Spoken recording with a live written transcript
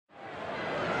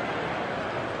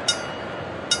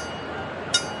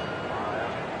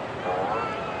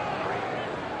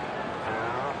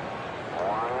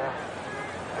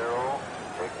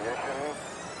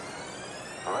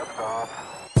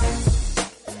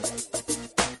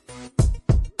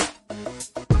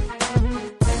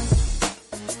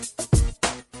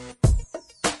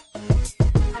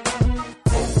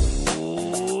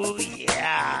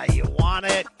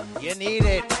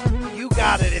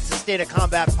State of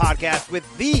Combat podcast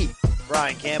with the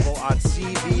Brian Campbell on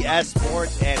CBS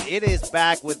Sports, and it is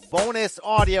back with bonus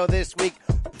audio this week,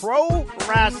 pro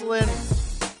wrestling,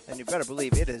 and you better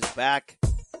believe it is back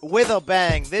with a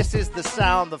bang. This is the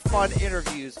sound, the fun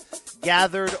interviews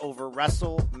gathered over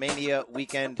WrestleMania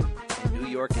weekend in New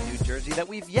York and New Jersey that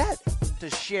we've yet to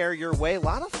share your way. A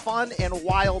lot of fun and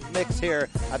wild mix here.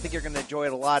 I think you're going to enjoy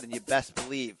it a lot, and you best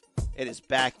believe it is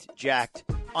backed, jacked,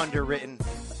 underwritten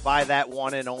by that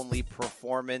one and only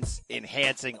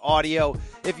performance-enhancing audio.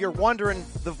 If you're wondering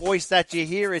the voice that you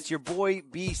hear, it's your boy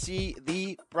BC,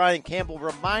 the Brian Campbell,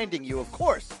 reminding you, of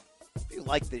course, if you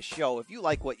like this show, if you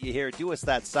like what you hear, do us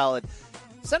that solid.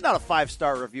 Send out a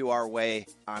 5-star review our way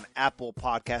on Apple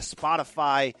Podcasts,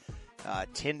 Spotify,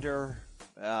 Tinder,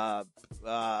 I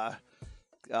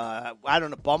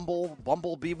don't know,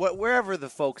 Bumblebee, wherever the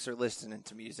folks are listening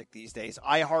to music these days,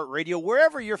 iHeartRadio,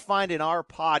 wherever you're finding our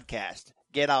podcast.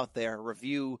 Get out there,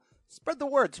 review, spread the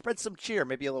word, spread some cheer,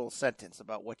 maybe a little sentence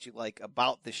about what you like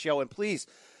about the show. And please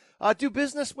do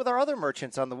business with our other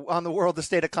merchants on the World of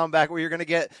State of Comeback, where you're going to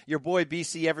get your boy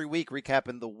BC every week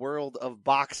recapping the world of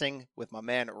boxing with my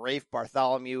man Rafe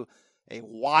Bartholomew. A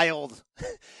wild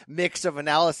mix of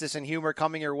analysis and humor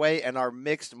coming your way, and our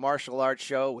mixed martial arts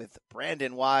show with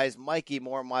Brandon Wise, Mikey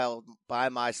Mormile by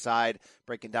my side,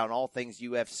 breaking down all things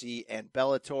UFC and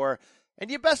Bellator.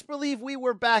 And you best believe we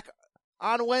were back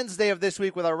on Wednesday of this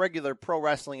week with our regular pro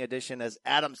wrestling edition, as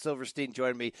Adam Silverstein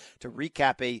joined me to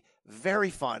recap a very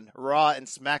fun Raw and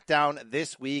SmackDown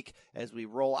this week as we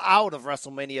roll out of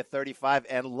WrestleMania 35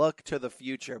 and look to the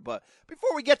future. But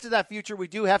before we get to that future, we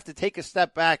do have to take a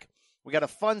step back. We got a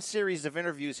fun series of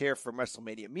interviews here from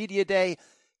WrestleMania Media Day,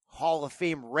 Hall of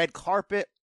Fame Red Carpet,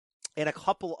 and a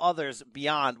couple others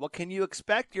beyond. What can you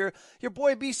expect? Your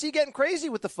boy BC getting crazy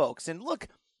with the folks. And look,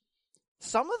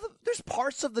 there's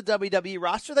parts of the WWE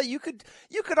roster that you could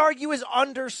argue is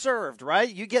underserved, right?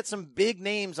 You get some big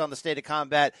names on the State of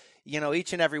Combat,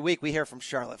 each and every week. We hear from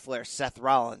Charlotte Flair, Seth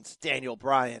Rollins, Daniel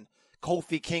Bryan,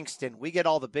 Kofi Kingston. We get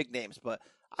all the big names, but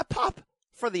I pop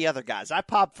for the other guys. I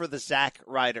pop for the Zack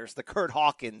Ryders, the Kurt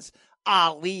Hawkins,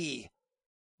 Ali,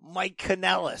 Mike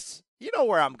Kanellis. You know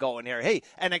where I'm going here. Hey,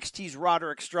 NXT's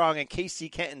Roderick Strong and Casey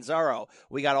Catanzaro.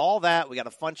 We got all that. We got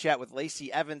a fun chat with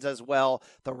Lacey Evans as well.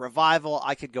 The Revival.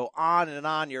 I could go on and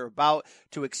on. You're about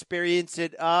to experience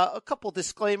it. A couple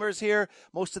disclaimers here.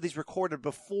 Most of these recorded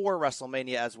before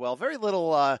WrestleMania as well. Very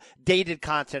little dated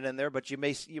content in there, but you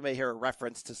may hear a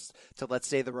reference to let's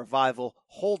say the Revival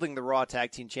holding the Raw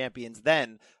Tag Team Champions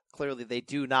then. Clearly, they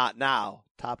do not now.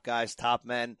 Top guys, top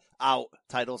men, out.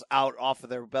 Titles out, off of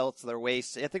their belts, their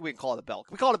waists. I think we can call it a belt.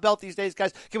 Can we call it a belt these days,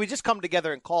 guys? Can we just come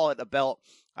together and call it a belt?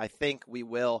 I think we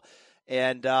will.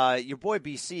 And your boy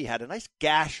BC had a nice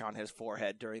gash on his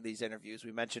forehead during these interviews.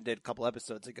 We mentioned it a couple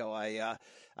episodes ago. I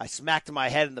smacked my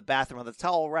head in the bathroom on the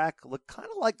towel rack. Looked kind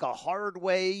of like a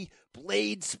Hardway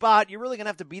blade spot. You're really going to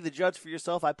have to be the judge for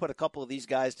yourself. I put a couple of these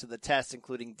guys to the test,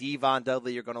 including Devon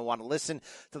Dudley. You're going to want to listen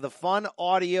to the fun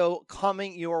audio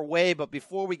coming your way. But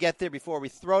before we get there, before we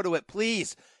throw to it,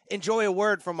 please enjoy a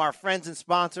word from our friends and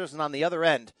sponsors. And on the other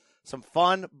end, some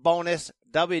fun bonus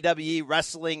WWE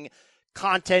wrestling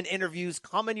content interviews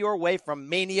coming your way from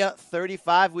Mania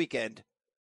 35 weekend.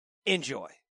 Enjoy.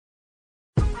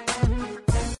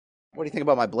 What do you think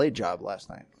about my blade job last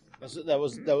night? That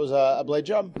was a blade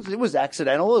job? It was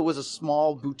accidental. It was a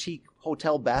small boutique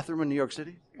hotel bathroom in New York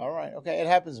City. All right. Okay. It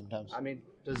happens sometimes. I mean,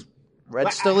 does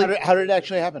Red still... How did it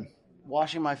actually happen?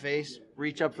 Washing my face,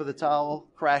 reach up for the towel,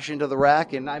 crash into the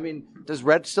rack, and does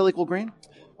red still equal green?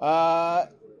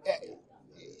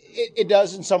 It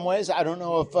does in some ways. I don't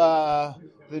know if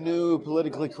the new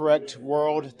politically correct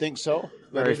world thinks so,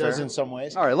 but it does in some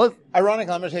ways. All right, look.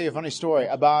 Ironically, I'm going to tell you a funny story.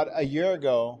 About a year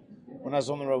ago, when I was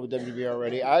on the road with WWE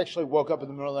already, I actually woke up in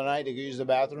the middle of the night to go use the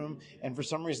bathroom, and for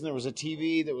some reason there was a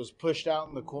TV that was pushed out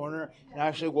in the corner, and I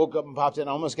actually woke up and popped in.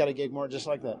 I almost got a gig more just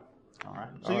like that. All right.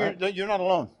 So you're not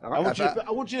alone. All right.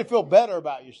 I want you to feel better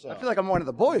about yourself. I feel like I'm one of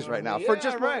the boys right now. Yeah,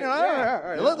 right. All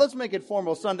right. Let's make it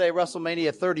formal. Sunday,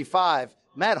 WrestleMania 35.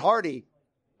 Matt Hardy,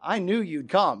 I knew you'd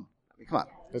come. Come on.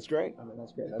 That's great.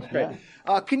 That's great.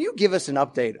 Yeah. Can you give us an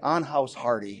update on House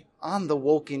Hardy, on the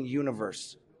Woken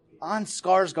Universe, on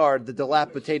Skarsgård, the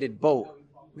dilapidated boat?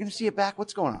 We're going to see it back.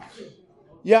 What's going on?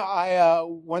 Yeah,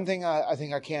 one thing I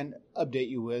think I can update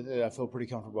you with, I feel pretty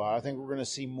comfortable. I think we're going to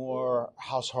see more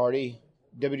House Hardy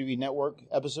WWE Network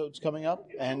episodes coming up,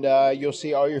 and you'll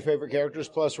see all your favorite characters.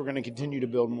 Plus, we're going to continue to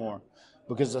build more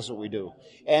because that's what we do.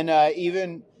 And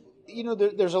even,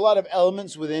 there's a lot of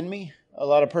elements within me, a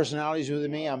lot of personalities within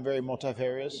me. I'm very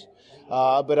multifarious.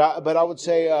 But I would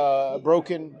say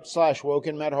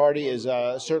Broken/Woken Matt Hardy is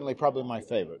certainly probably my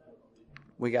favorite.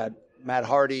 We got Matt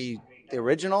Hardy, the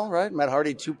original, right? Matt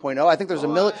Hardy 2.0. I think there's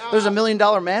there's a $1 Million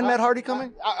Man Matt Hardy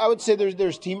coming. I would say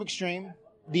there's Team Extreme,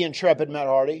 the intrepid Matt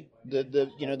Hardy,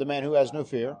 the man who has no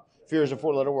fear. Fear is a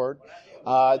 4-letter word.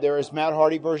 There is Matt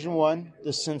Hardy version 1,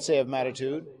 the sensei of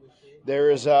Mattitude. There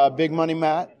is Big Money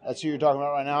Matt. That's who you're talking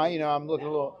about right now. I'm looking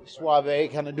a little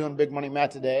suave, kind of doing Big Money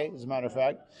Matt today, as a matter of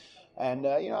fact. And,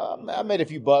 I made a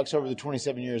few bucks over the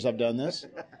 27 years I've done this.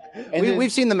 And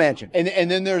We've seen the mansion.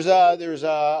 And then there's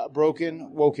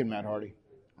Broken, Woken Matt Hardy.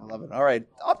 I love it. All right.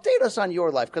 Update us on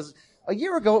your life, because a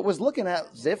year ago it was looking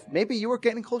as if maybe you were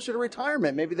getting closer to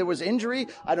retirement. Maybe there was injury.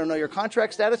 I don't know your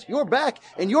contract status. You're back,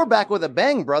 and you're back with a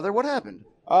bang, brother. What happened?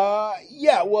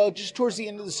 Just towards the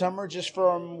end of the summer, just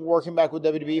from working back with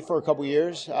WWE for a couple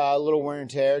years, a little wear and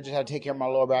tear, just had to take care of my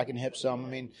lower back and hip some. I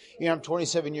mean, I'm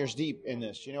 27 years deep in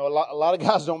this. A lot of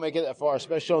guys don't make it that far,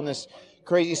 especially on this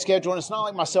crazy schedule. And it's not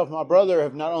like myself and my brother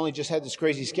have not only just had this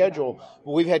crazy schedule,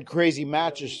 but we've had crazy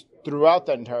matches throughout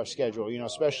that entire schedule,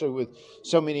 especially with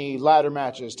so many ladder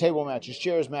matches, table matches,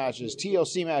 chairs matches,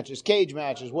 TLC matches, cage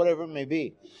matches, whatever it may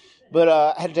be. But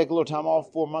I had to take a little time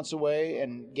off, 4 months away,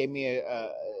 and gave me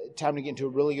a time to get into a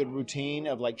really good routine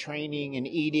of like training and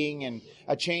eating. And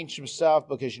I changed some stuff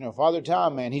because, Father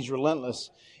Time, man, he's relentless.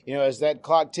 As that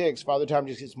clock ticks, Father Time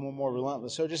just gets more and more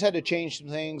relentless. So I just had to change some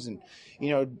things and,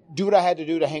 do what I had to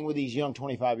do to hang with these young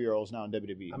 25-year-olds now in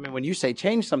WWE. I mean, when you say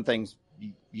change some things,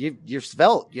 you're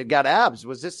svelte, you got abs.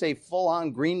 Was this a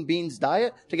full-on green beans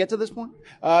diet to get to this point?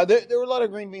 There were a lot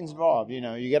of green beans involved.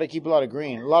 You got to keep a lot of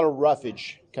green, a lot of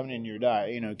roughage coming into your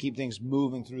diet, keep things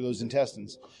moving through those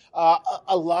intestines.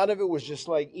 A lot of it was just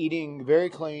like eating very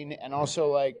clean, and also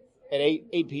like at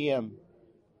 8 p.m.,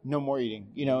 no more eating,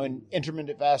 and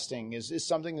intermittent fasting is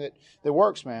something that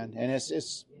works, man. And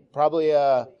it's probably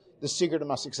the secret to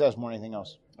my success more than anything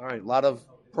else. All right. A lot of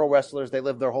pro wrestlers, they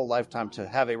live their whole lifetime to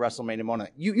have a WrestleMania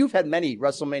moment. You've had many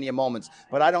WrestleMania moments,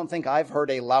 but I don't think I've heard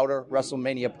a louder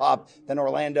WrestleMania pop than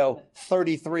Orlando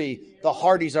 33. The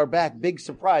Hardys are back. Big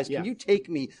surprise. Can you take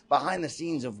me behind the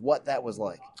scenes of what that was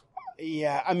like?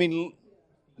 Yeah, I mean,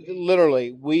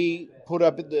 literally, we put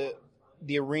up at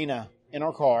the arena in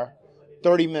our car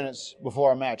 30 minutes before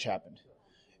our match happened.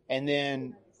 And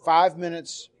then 5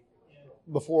 minutes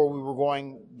before we were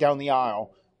going down the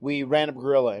aisle, we ran up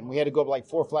Gorilla, and we had to go up like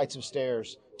 4 flights of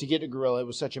stairs to get to Gorilla. It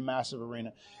was such a massive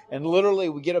arena. And literally,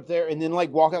 we get up there and then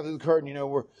like walk out through the curtain,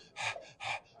 we're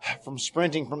from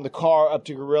sprinting from the car up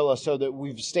to Gorilla, so that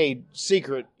we've stayed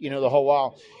secret, the whole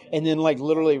while. And then like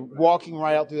literally walking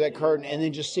right out through that curtain, and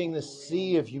then just seeing this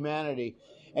sea of humanity,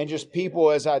 and just people,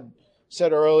 as I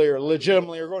said earlier,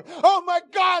 legitimately are going, "Oh my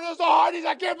God, there's the Hardys!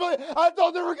 I can't believe, I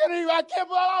thought they were getting, I can't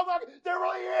believe, oh my God, they're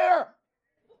really here!"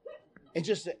 And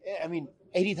just,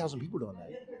 80,000 people doing that.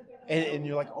 And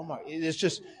you're like, oh my, it's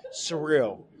just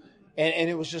surreal. And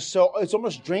it was just it's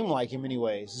almost dreamlike in many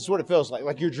ways. It's what it feels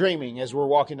like you're dreaming as we're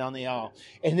walking down the aisle.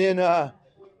 And then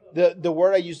the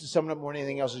word I use to sum it up more than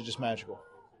anything else is just magical.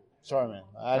 Sorry, man.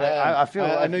 I feel.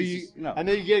 I know you. No. I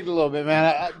know you gigged a little bit,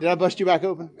 man. Did I bust you back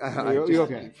open? You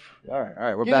okay? All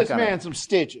right. We're Give back this on man it. some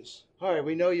stitches. All right.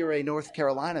 We know you're a North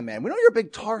Carolina man. We know you're a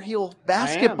big Tar Heel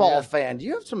basketball fan. Do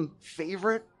you have some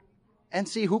favorite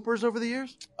NC Hoopers over the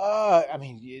years?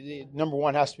 Number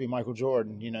one has to be Michael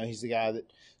Jordan. He's the guy that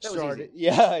started.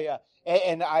 Yeah.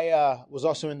 And I was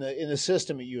also in the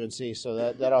system at UNC,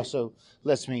 so that also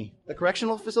lets me. The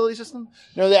correctional facility system?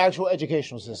 No, the actual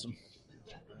educational system.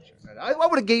 I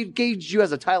would have gauged you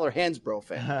as a Tyler Hansbrough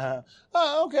fan.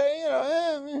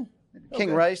 Okay.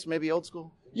 King Rice, maybe old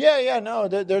school. Yeah. No,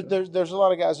 there's a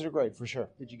lot of guys that are great for sure.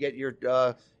 Did you get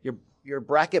your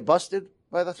bracket busted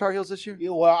by the Tar Heels this year?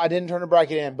 Yeah, well, I didn't turn a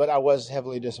bracket in, but I was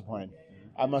heavily disappointed.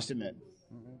 I must admit.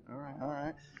 All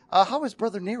right. How is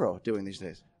Brother Nero doing these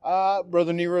days?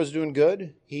 Brother Nero's doing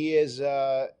good. He is.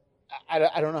 I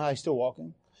don't know how he's still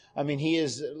walking. He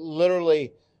is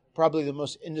literally probably the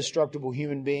most indestructible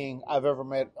human being I've ever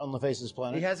met on the face of this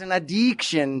planet. He has an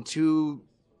addiction to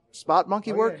spot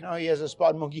monkey work? Yeah. No, he has a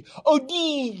spot monkey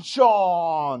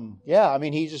addiction. Yeah,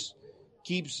 he just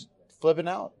keeps flipping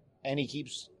out, and he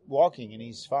keeps walking, and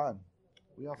he's fine.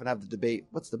 We often have the debate,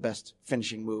 what's the best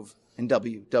finishing move in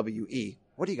WWE?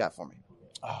 What do you got for me?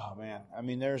 Oh, man.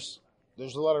 There's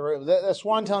a lot of... That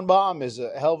Swanton Bomb is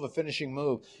a hell of a finishing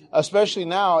move, especially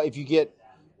now if you get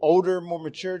older, more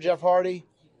mature Jeff Hardy.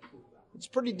 It's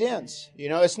pretty dense.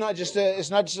 It's not just a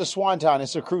swanton,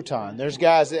 it's a crouton. There's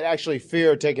guys that actually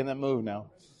fear taking that move now.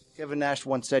 Kevin Nash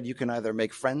once said you can either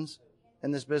make friends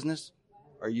in this business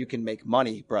or you can make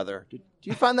money, brother. Do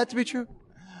you find that to be true?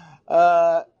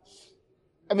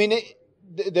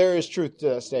 There is truth to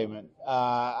that statement.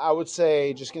 I would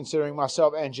say, just considering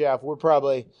myself and Jeff, we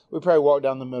probably walk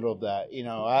down the middle of that. You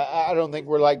know, I don't think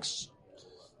we're like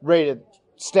rated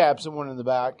stab someone in the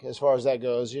back as far as that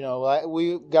goes. You know,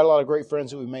 we got a lot of great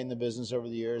friends that we've made in the business over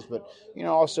the years, but you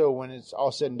know, also when it's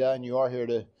all said and done, you are here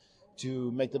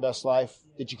to make the best life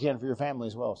that you can for your family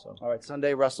as well. So, all right,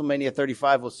 Sunday, WrestleMania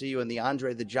 35. We'll see you in the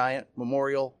Andre the Giant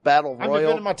Memorial Battle Royal. I'm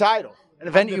defending my title. An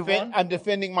event you've won? I'm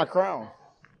defending my crown.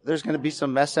 There's going to be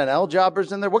some SNL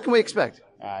jobbers in there. What can we expect?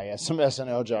 Yeah, some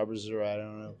SNL jobbers are right. I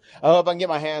don't know. I hope I can get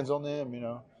my hands on them, you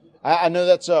know. I know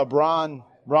that's Braun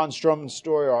Strowman's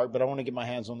story arc, but I want to get my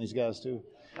hands on these guys too.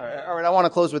 All right, I want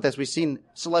to close with this. We've seen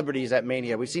celebrities at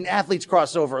Mania. We've seen athletes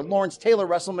cross over. Lawrence Taylor,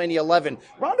 WrestleMania 11.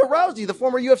 Ronda Rousey, the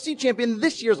former UFC champion,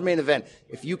 this year's main event.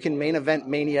 If you can main event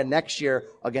Mania next year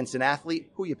against an athlete,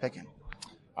 who are you picking?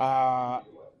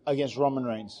 Against Roman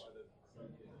Reigns.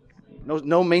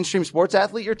 No mainstream sports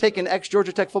athlete? You're taking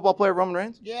ex-Georgia Tech football player Roman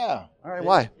Reigns? Yeah. All right,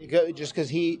 why? Just because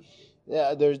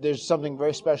there's something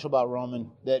very special about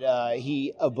Roman that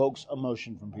he evokes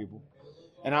emotion from people.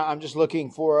 And I'm just looking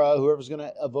for whoever's going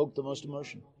to evoke the most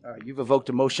emotion. All right, you've evoked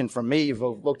emotion from me. You've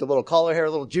evoked a little color here,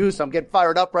 a little juice. I'm getting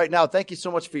fired up right now. Thank you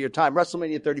so much for your time.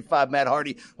 WrestleMania 35, Matt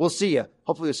Hardy. We'll see you.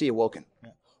 Hopefully we'll see you Woken.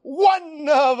 Yeah.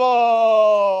 Wonderful!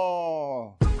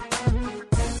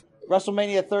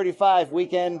 WrestleMania 35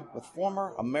 weekend with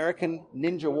former American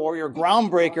Ninja Warrior,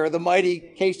 groundbreaker, the mighty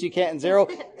Casey Catanzaro,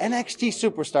 NXT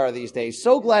superstar these days.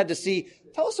 So glad to see.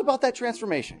 Tell us about that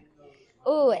transformation.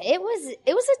 Oh, it was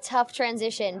a tough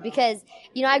transition because,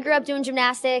 you know, I grew up doing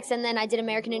gymnastics and then I did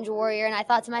American Ninja Warrior and I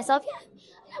thought to myself, yeah,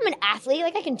 I'm an athlete,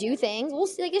 like I can do things. We'll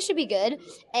see, like it should be good.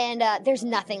 And there's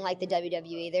nothing like the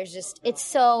WWE. There's just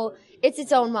it's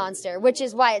its own monster, which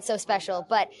is why it's so special.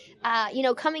 But you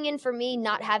know, coming in for me,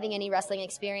 not having any wrestling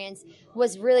experience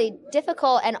was really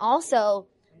difficult, and also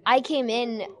I came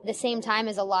in the same time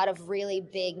as a lot of really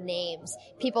big names,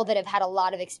 people that have had a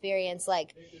lot of experience,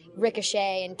 like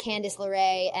Ricochet and Candice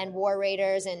LeRae and War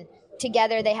Raiders, and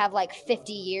together they have like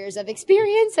 50 years of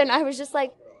experience. And I was just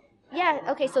like, yeah,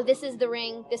 okay, so this is the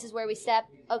ring, this is where we step.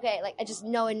 Okay, like I just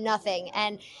knowing nothing,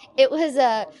 and it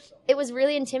was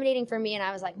really intimidating for me. And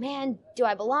I was like, man, do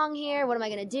I belong here? What am I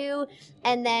gonna do?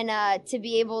 And then to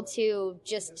be able to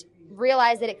just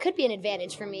realize that it could be an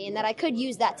advantage for me, and that I could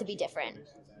use that to be different.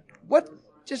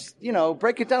 Just, you know,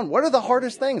 break it down. What are the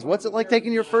hardest things? What's it like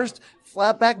taking your first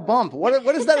flat back bump? What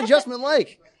is that adjustment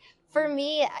like? For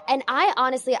me, and I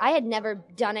had never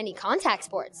done any contact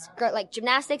sports. Like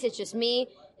gymnastics, it's just me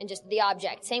and just the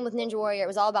object. Same with Ninja Warrior. It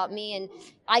was all about me, and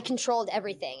I controlled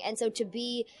everything. And so to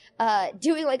be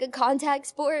doing like a contact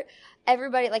sport,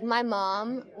 everybody, like my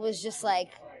mom was just like,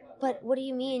 but what do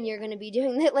you mean you're going to be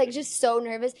doing that? Like just so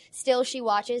nervous. Still she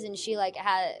watches, and she like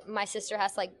my sister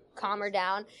has to like calm her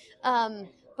down.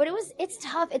 But it's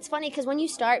tough. It's funny because when you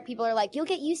start, people are like, you'll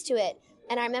get used to it.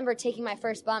 And I remember taking my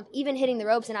first bump, even hitting the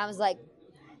ropes, and I was like,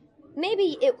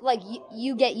 maybe it like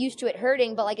you get used to it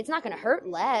hurting, but like it's not going to hurt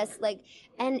less. Like,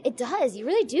 and it does. You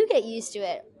really do get used to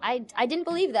it. I didn't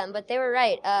believe them, but they were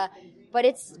right. But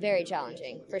it's very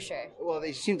challenging for sure. Well,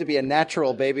 they seem to be a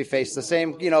natural babyface, the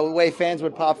same, you know, way fans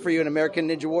would pop for you in American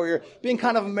Ninja Warrior, being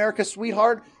kind of America's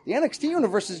sweetheart. The NXT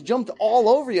universe has jumped all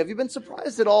over you. Have you been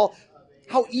surprised at all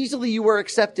how easily you were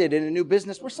accepted in a new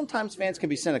business where sometimes fans can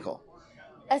be cynical?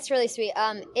 That's really sweet.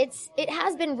 It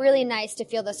has been really nice to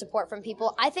feel the support from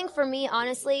people. I think for me,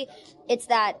 honestly, it's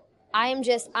that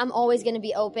I'm always going to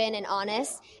be open and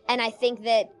honest. And I think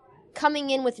that coming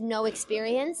in with no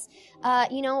experience,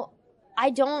 you know, I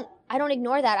don't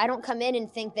ignore that. I don't come in and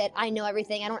think that I know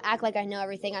everything. I don't act like I know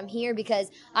everything. I'm here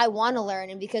because I want to learn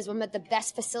and because I'm at the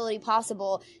best facility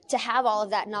possible to have all of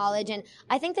that knowledge. And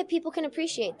I think that people can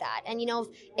appreciate that. And, you know,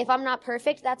 if I'm not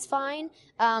perfect, that's fine.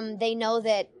 They know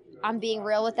that I'm being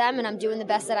real with them and I'm doing the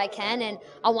best that I can. And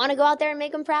I want to go out there and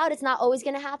make them proud. It's not always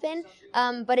going to happen.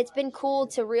 But it's been cool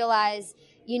to realize,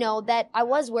 you know, that I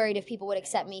was worried if people would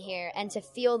accept me here, and to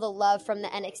feel the love from the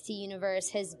NXT universe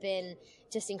has been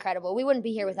just incredible. We wouldn't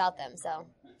be here without them. So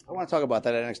I want to talk about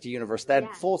that NXT universe.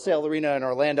 That Full Sail Arena in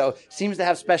Orlando seems to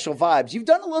have special vibes. You've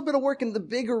done a little bit of work in the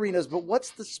big arenas, but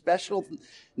what's the special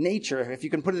nature, if you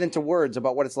can put it into words,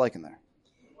 about what it's like in there?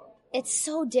 It's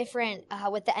so different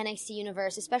with the NXT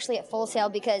universe, especially at Full Sail,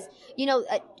 because, you know,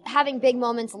 having big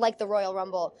moments like the Royal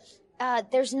Rumble,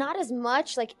 there's not as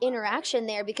much like interaction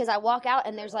there, because I walk out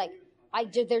and there's like,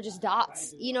 they're just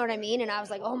dots, you know what I mean? And I was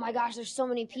like, oh my gosh, there's so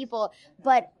many people.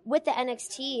 But with the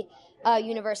NXT,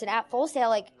 universe. And at Full Sail,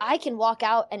 like, I can walk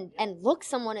out and look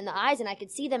someone in the eyes, and I can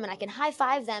see them, and I can high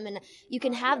five them, and you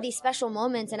can have these special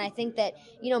moments. And I think that,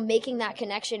 making that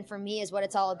connection for me is what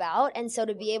it's all about. And so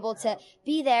to be able to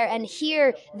be there and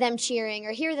hear them cheering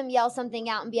or hear them yell something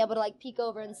out and be able to like peek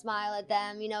over and smile at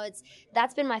them,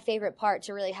 that's been my favorite part,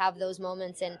 to really have those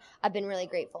moments. And I've been really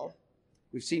grateful.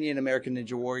 We've seen you in American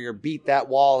Ninja Warrior beat that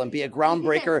wall and be a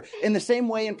groundbreaker in the same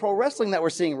way in pro wrestling that we're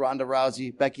seeing Ronda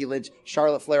Rousey, Becky Lynch,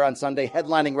 Charlotte Flair on Sunday,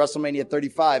 headlining WrestleMania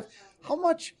 35. How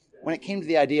much, when it came to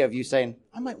the idea of you saying,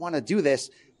 I might want to do this,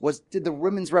 did the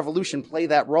women's revolution play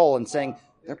that role in saying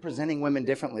they're presenting women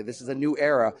differently? This is a new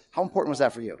era. How important was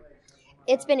that for you?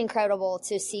 It's been incredible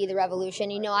to see the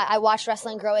revolution. I watched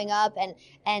wrestling growing up,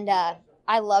 and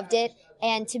I loved it.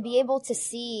 And to be able to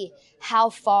see how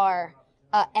far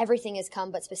everything has come,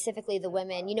 but specifically the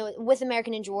women. With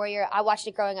American Ninja Warrior, I watched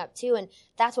it growing up too, and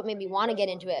that's what made me want to get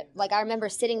into it. Like, I remember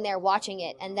sitting there watching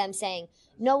it and them saying,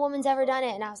 no woman's ever done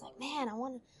it. And I was like, man, I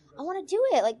want to do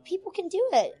it. Like, people can do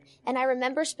it. And I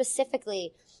remember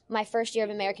specifically my first year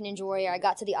of American Ninja Warrior, I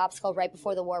got to the obstacle right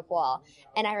before the warp wall.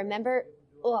 And I remember,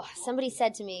 somebody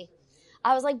said to me,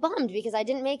 I was like bummed because I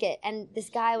didn't make it. And this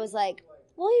guy was like,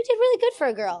 well, you did really good for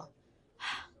a girl.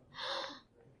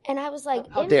 And I was like,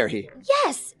 how dare he?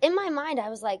 Yes. In my mind,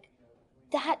 I was like,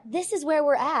 this is where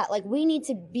we're at. Like, we need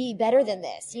to be better than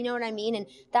this. You know what I mean? And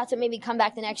that's what made me come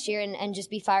back the next year and just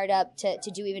be fired up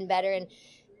to do even better. And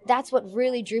that's what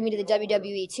really drew me to the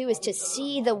WWE too, is to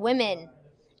see the women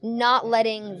not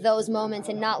letting those moments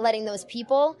and not letting those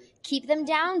people keep them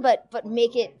down, but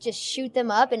make it just shoot them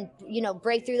up and,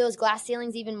 break through those glass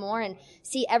ceilings even more and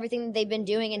see everything that they've been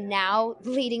doing. And now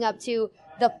leading up to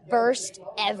the first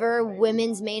ever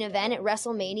women's main event at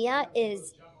WrestleMania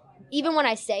is, even when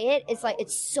I say it, it's like,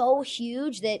 it's so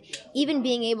huge that even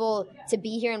being able to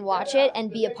be here and watch it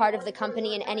and be a part of the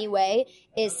company in any way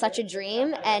is such a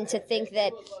dream. And to think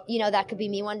that, that could be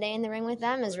me one day in the ring with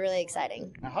them is really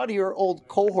exciting. Now, how do your old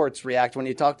cohorts react when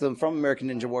you talk to them from American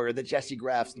Ninja Warrior, the Jesse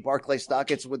Graffs, the Barclay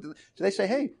Stockett's? Do they say,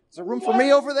 hey, is there room for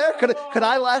me over there? Could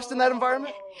I last in that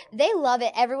environment? They love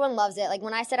it. Everyone loves it. Like,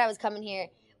 when I said I was coming here,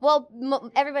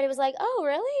 everybody was like, oh,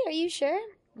 really? Are you sure?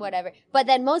 Whatever. But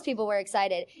then most people were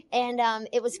excited. And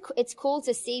it's cool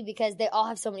to see because they all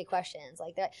have so many questions.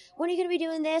 Like, when are you going to be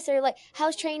doing this? Or like,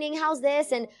 how's training? How's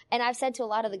this? And I've said to a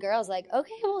lot of the girls, like,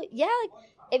 okay, well, yeah, like,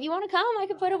 if you want to come, I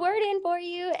could put a word in for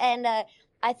you. And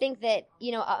I think that,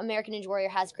 American Ninja Warrior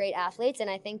has great athletes, and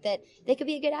I think that they could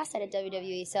be a good asset at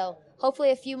WWE. So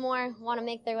hopefully a few more want to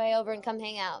make their way over and come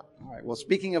hang out. All right. Well,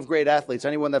 speaking of great athletes,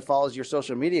 anyone that follows your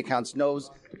social media accounts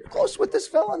knows you're close with this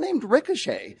fella named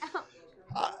Ricochet.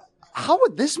 How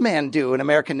would this man do in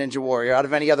American Ninja Warrior out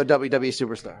of any other WWE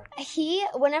superstar?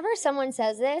 Whenever someone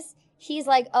says this, he's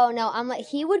like, oh no,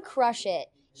 he would crush it.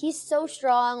 He's so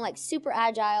strong, like super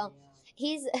agile.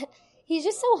 He's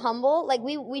just so humble. Like,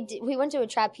 we went to a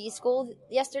trapeze school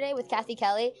yesterday with Kathy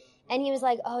Kelly, and he was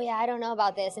like, oh yeah, I don't know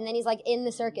about this. And then he's like in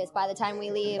the circus by the time we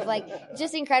leave. Like,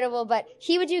 just incredible. But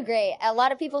he would do great. A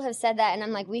lot of people have said that, and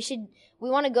I'm like, we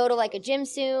want to go to like a gym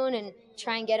soon and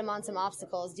try and get him on some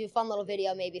obstacles. Do a fun little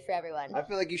video maybe for everyone. I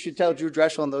feel like you should tell Drew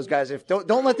Dreshel and those guys,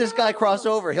 don't let this guy cross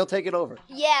over. He'll take it over.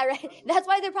 Yeah, right. That's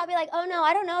why they're probably like, oh no,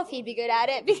 I don't know if he'd be good at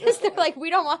it, because they're like,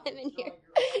 we don't want him in here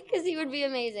because he would be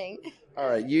amazing. All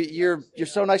right, you're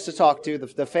so nice to talk to.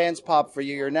 The fans pop for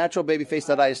you. You're a natural babyface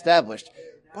that I established.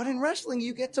 But in wrestling,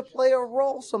 you get to play a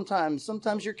role sometimes.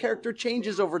 Sometimes your character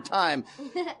changes over time.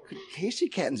 Could Casey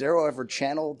Catanzaro ever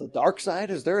channel the dark side?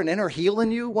 Is there an inner heel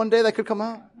in you one day that could come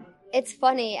out? It's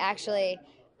funny, actually.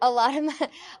 A lot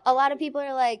of people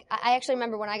are like, I actually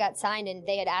remember when I got signed and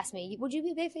they had asked me, would you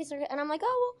be a babyface? And I'm like,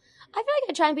 oh, well, I feel like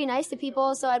I try and be nice to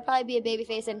people, so I'd probably be a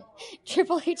babyface. And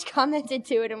Triple H commented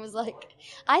to it and was like,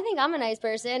 I think I'm a nice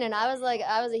person. And I was like,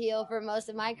 I was a heel for most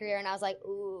of my career. And I was like,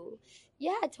 ooh,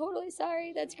 yeah, totally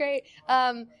sorry. That's great.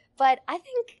 But I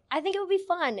think it would be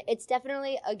fun. It's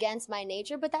definitely against my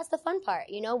nature, but that's the fun part.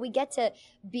 We get to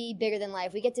be bigger than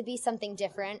life. We get to be something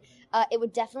different. It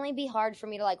would definitely be hard for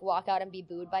me to like walk out and be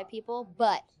booed by people,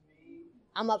 but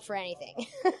I'm up for anything.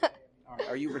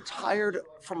 Are you retired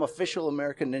from official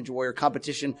American Ninja Warrior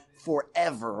competition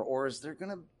forever, or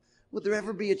would there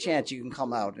ever be a chance you can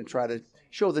come out and try to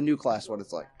show the new class what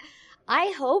it's like?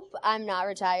 I hope I'm not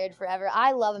retired forever.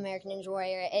 I love American Ninja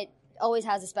Warrior. It always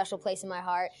has a special place in my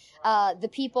heart. The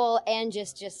people and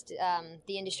just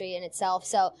the industry in itself.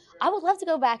 So I would love to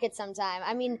go back at some time.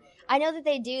 I mean, I know that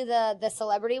they do the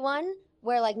celebrity one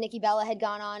where like Nikki Bella had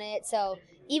gone on it. So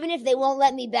even if they won't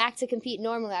let me back to compete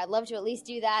normally, I'd love to at least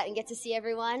do that and get to see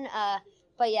everyone.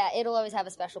 But yeah, it'll always have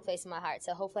a special place in my heart.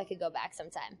 So hopefully I could go back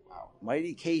sometime.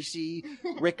 Mighty Casey,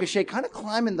 Ricochet, kind of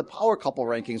climbing the power couple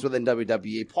rankings within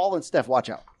WWE. Paul and Steph, watch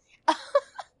out.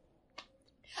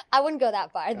 I wouldn't go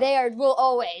that far. They will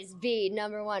always be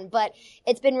number one. But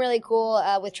it's been really cool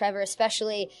with Trevor,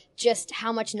 especially just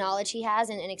how much knowledge he has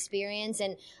and experience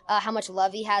and how much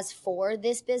love he has for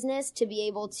this business. To be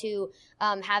able to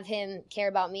have him care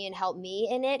about me and help me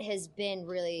in it has been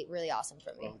really, really awesome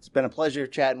for me. Well, it's been a pleasure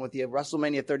chatting with you.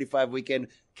 WrestleMania 35 weekend,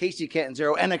 Casey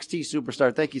Catanzaro, NXT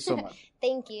superstar. Thank you so much.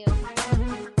 Thank you.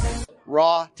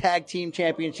 Raw Tag Team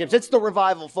Championships. It's the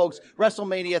revival, folks.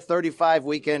 WrestleMania 35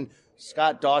 weekend.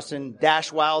 Scott Dawson,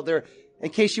 Dash Wilder.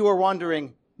 In case you were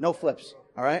wondering, no flips.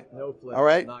 All right? No flips. All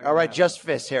right? All right, just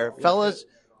fists here. Fellas,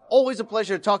 always a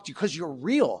pleasure to talk to you because you're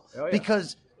real. Oh, yeah.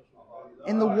 Because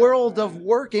in the world of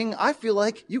working, I feel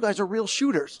like you guys are real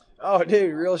shooters. Oh,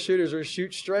 dude, real shooters will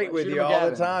shoot straight with Shoot you 'em all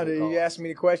the McGavin. time. Dude, you ask me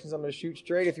the questions, I'm going to shoot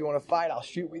straight. If you want to fight, I'll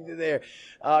shoot with you there.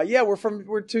 Yeah,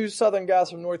 we're two Southern guys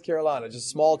from North Carolina,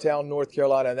 just small town North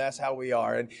Carolina, and that's how we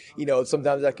are. And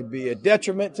sometimes that could be a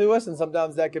detriment to us, and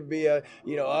sometimes that could be a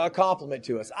compliment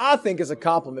to us. I think it's a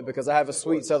compliment because I have a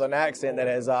sweet Southern accent that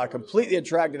has completely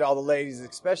attracted all the ladies,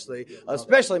 especially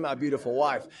my beautiful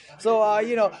wife. So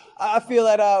I feel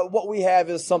that what we have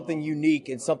is something unique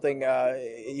and something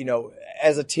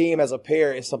as a team, as a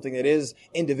pair, is something that is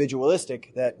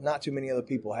individualistic that not too many other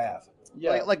people have.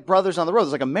 Yeah. Like brothers on the road.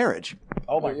 It's like a marriage.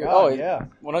 Oh my God! Oh yeah,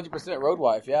 100% road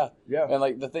wife. Yeah. Yeah. And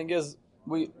like the thing is,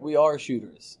 we are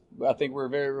shooters. I think we're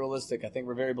very realistic. I think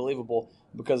we're very believable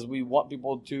because we want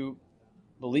people to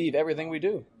believe everything we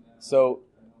do. So,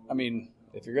 I mean,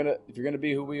 if you're gonna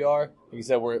be who we are, like you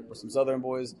said, we're some Southern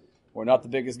boys. We're not the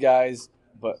biggest guys,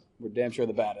 but we're damn sure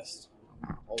the baddest.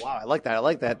 Oh, wow. I like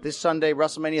that. This Sunday,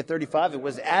 WrestleMania 35. It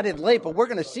was added late, but we're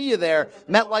going to see you there.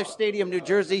 MetLife Stadium, New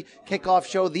Jersey. Kickoff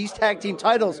show. These tag team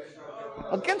titles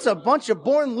against a bunch of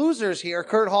born losers here.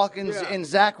 Kurt Hawkins and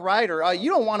Zack Ryder.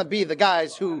 You don't want to be the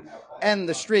guys who end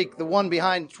the streak, the one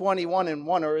behind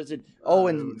 21-1, or is it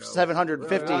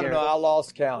 0-750 I here? don't know. I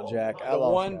lost count, Jack. The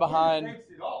one behind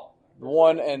the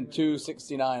 1 and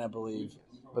 269, I believe.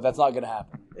 But that's not going to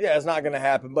happen. Yeah, it's not going to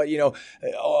happen. But,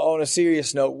 on a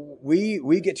serious note,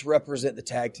 we get to represent the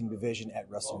tag team division at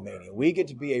WrestleMania. We get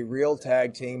to be a real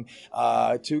tag team.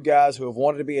 Two guys who have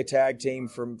wanted to be a tag team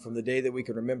from the day that we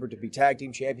can remember, to be tag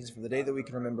team champions from the day that we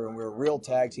can remember. And we're a real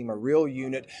tag team, a real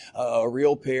unit, a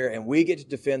real pair. And we get to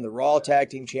defend the Raw Tag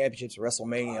Team Championships at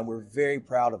WrestleMania. And we're very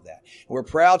proud of that. And we're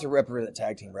proud to represent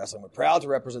tag team wrestling. We're proud to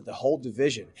represent the whole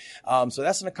division. So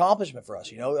that's an accomplishment for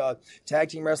us. Tag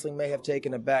team wrestling may have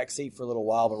taken a back seat for a little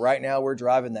while, but right now we're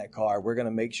driving that car. We're going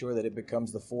to make sure that it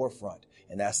becomes the forefront,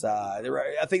 and that's I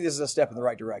think this is a step in the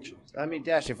right direction. I mean,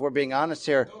 Dash, if we're being honest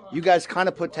here, you guys kind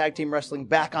of put tag team wrestling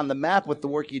back on the map with the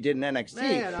work you did in NXT.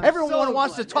 Man, Everyone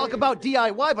wants to talk about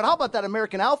DIY, but how about that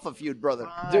American Alpha feud, brother?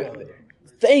 Dude,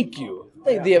 thank you.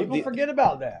 People forget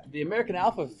about that. The American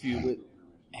Alpha feud,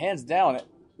 hands down,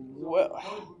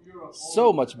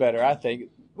 so much better, I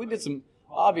think. We did some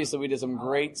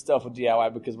great stuff with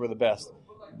DIY because we're the best.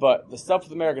 But the stuff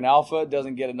with American Alpha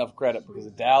doesn't get enough credit because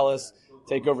of Dallas,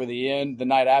 take over the end. The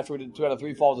night after, we did 2 out of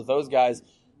 3 falls with those guys.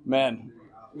 Man,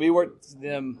 we worked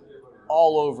them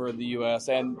all over the U.S.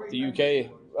 and the UK.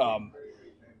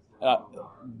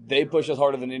 They push us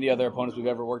harder than any other opponents we've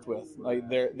ever worked with. Like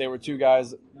they were two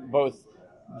guys, both.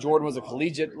 Jordan was a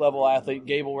collegiate level athlete.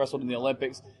 Gable wrestled in the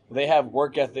Olympics. They have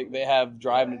work ethic. They have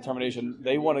drive and determination.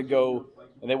 They want to go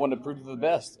and they want to prove to the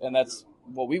best, and that's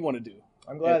what we want to do.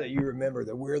 I'm glad that you remember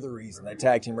that we're the reason that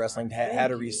tag team wrestling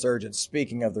had a resurgence.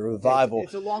 Speaking of the revival,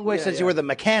 It's a long way since you were the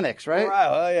mechanics, right?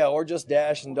 Right, or just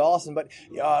Dash and Dawson. But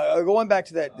going back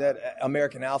to that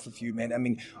American Alpha feud, man, I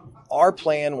mean, our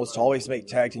plan was to always make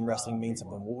tag team wrestling mean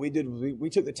something. What we did was we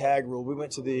took the tag rule. We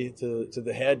went to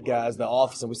the head guys, the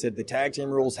office, and we said the tag team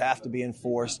rules have to be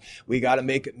enforced. We got to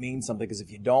make it mean something, because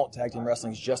if you don't, tag team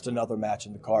wrestling is just another match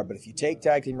in the card. But if you take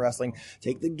tag team wrestling,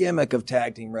 take the gimmick of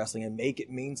tag team wrestling and make it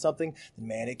mean something, then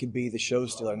man, it could be the show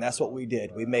stealer. And that's what we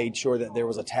did. We made sure that there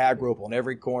was a tag rope on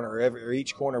every corner, or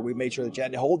each corner. We made sure that you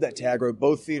had to hold that tag rope,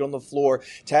 both feet on the floor,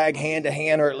 tag hand to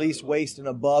hand, or at least waist and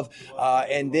above.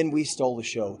 And then we stole the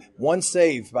show. One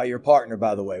save by your partner,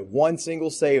 by the way. One single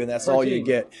save, and that's all you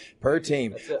get per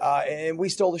team. And we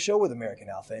stole the show with American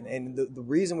Alpha. And the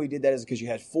reason we did that is because you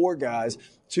had 4 guys,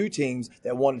 2 teams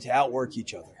that wanted to outwork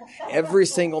each other. Every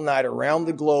single night around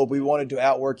the globe, we wanted to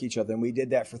outwork each other, and we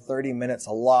did that for 30 minutes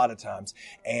a lot of times.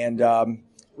 And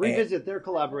Revisit their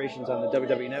collaborations on the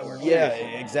WWE Network. Yeah,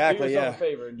 exactly. Do yourself Yeah. a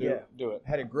favor and do it.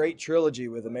 Had a great trilogy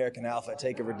with American Alpha,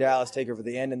 Takeover Dallas, Takeover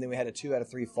the End, and then we had a 2 out of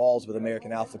 3 falls with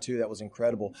American Alpha 2. That was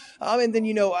incredible. And then,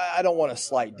 I don't want to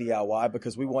slight DIY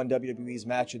because we won WWE's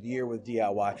Match of the Year with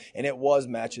DIY, and it was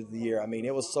Match of the Year. I mean,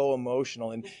 it was so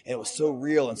emotional and it was so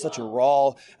real and such a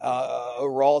raw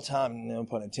time, no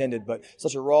pun intended, but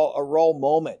such a raw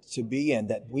moment to be in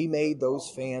that we made those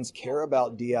fans care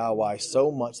about DIY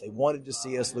so much. They wanted to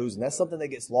see us lose, and that's something that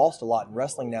gets lost a lot in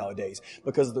wrestling nowadays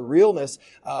because the realness,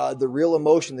 the real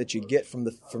emotion that you get from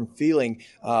feeling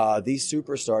these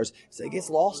superstars, it gets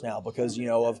lost now because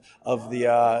of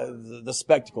the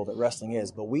spectacle that wrestling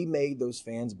is. But we made those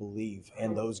fans believe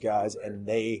in those guys, and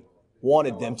they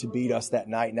wanted them to beat us that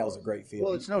night, and that was a great feeling.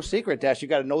 Well, it's no secret, Dash. You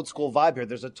got an old school vibe here.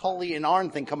 There's a Tully and Arn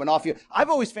thing coming off you.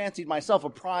 I've always fancied myself a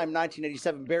prime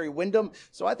 1987 Barry Windham.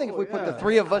 So I think if we put the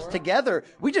three of us together,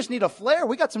 we just need a flair.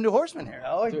 We got some new horsemen here.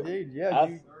 Oh, indeed, yeah.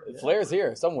 Flair's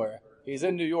here somewhere. He's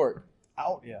in New York.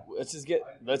 Out, yeah. Let's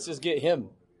just get him.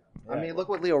 I mean, look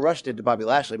what Leo Rush did to Bobby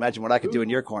Lashley. Imagine what I could do in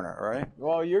your corner, all right?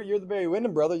 Well, you're the Barry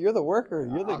Windham brother. You're the worker.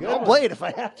 You're the good I'll one. blade if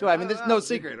I have to. I mean, there's no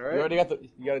secret, all You right? already got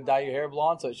you got to dye your hair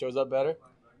blonde so it shows up better.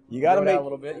 You got to Grow it out make a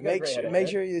little bit. You got a make great sure, head of make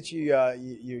hair. sure that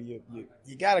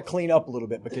you got to clean up a little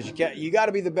bit because you got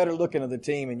to be the better looking of the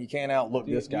team, and you can't outlook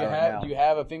this guy right now. Do you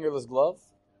have a fingerless glove?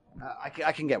 I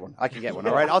can get one. All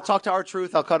right? I'll talk to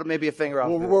R-Truth. I'll cut maybe a finger off.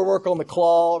 We'll work on the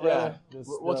claw. Yeah. Just,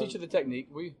 We'll teach you the technique.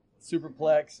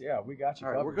 superplex. Yeah, we got you.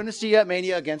 All right, covered. we're going to see you at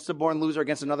Mania against the Born Loser,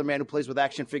 against another man who plays with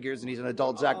action figures, and he's an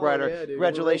adult Zack Ryder. yeah, dude.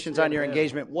 Congratulations on your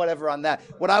engagement, whatever on that.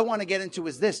 What I want to get into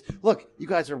is this. Look, you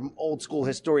guys are old school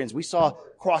historians. We saw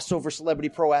crossover celebrity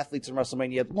pro athletes in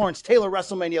WrestleMania. Lawrence Taylor,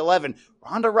 WrestleMania 11.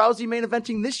 Ronda Rousey main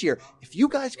eventing this year. If you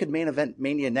guys could main event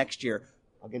Mania next year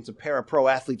against a pair of pro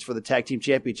athletes for the tag team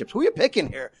championships, who are you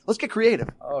picking here? Let's get creative.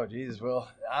 Oh, Jesus. Well,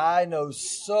 I know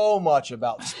so much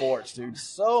about sports, dude.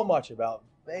 So much about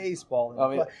baseball. I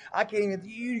mean- I can't even.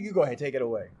 You go ahead, take it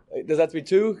away. Does that have to be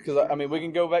two? Because, I mean, we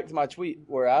can go back to my tweet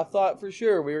where I thought for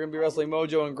sure we were going to be wrestling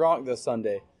Mojo and Gronk this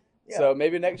Sunday. Yeah. So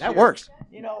maybe next year. That works.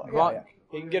 You know, Gronk, yeah.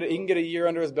 he can get a year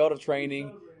under his belt of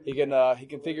training. He can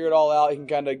figure it all out. He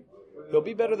can he'll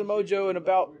be better than Mojo in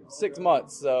about 6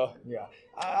 months. So Yeah.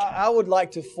 I would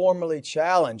like to formally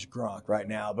challenge Gronk right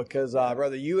now because,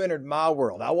 brother, you entered my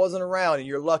world. I wasn't around, and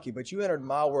you're lucky, but you entered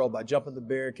my world by jumping the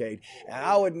barricade. And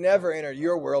I would never enter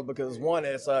your world because, one,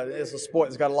 it's a sport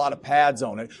that's got a lot of pads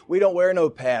on it. We don't wear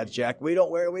no pads, Jack. We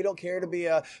don't care to be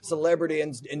a celebrity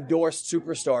and endorsed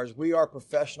superstars. We are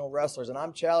professional wrestlers, and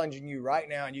I'm challenging you right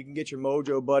now, and you can get your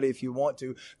Mojo buddy if you want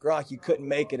to. Gronk, you couldn't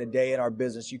make it a day in our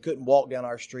business. You couldn't walk down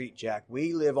our street, Jack.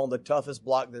 We live on the toughest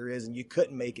block there is, and you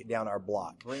couldn't make it down our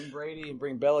block. bring Brady and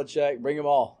bring Belichick. Bring them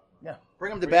all. Yeah.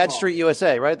 Bring them to Bad Street,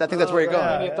 USA, right? I think that's where you're going.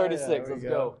 yeah. Mania 36. there Let's we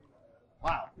go.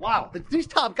 go. Wow. These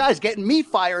top guys getting me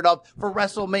fired up for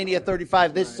WrestleMania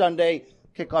 35 this Sunday.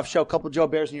 Kickoff show, couple Joe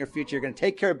Bears in your future. You're going to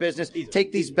take care of business,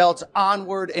 take these belts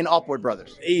onward and upward,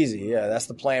 brothers. Easy, yeah, that's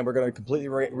the plan. We're going to completely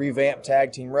revamp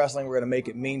tag team wrestling. We're going to make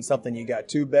it mean something. You got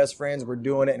two best friends. We're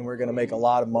doing it, and we're going to make a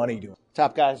lot of money doing it.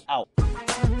 Top guys out.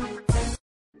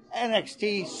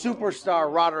 NXT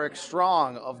superstar Roderick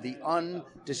Strong of the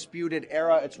Undisputed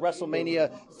Era. It's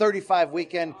WrestleMania 35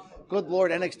 weekend. Good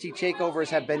Lord, NXT takeovers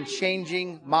have been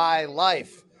changing my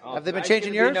life. Have they been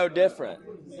changing yours? No different.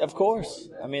 Of course.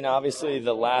 I mean, obviously,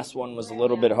 the last one was a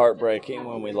little bit heartbreaking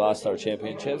when we lost our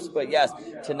championships. But yes,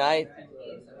 tonight,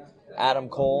 Adam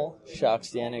Cole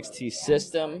shocks the NXT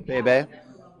system. Baby.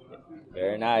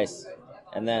 Very nice.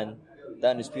 And then the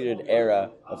Undisputed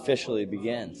Era officially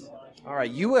begins. All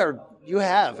right, you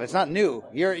have. It's not new.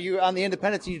 You're on the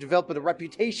independents, and you developed a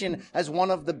reputation as one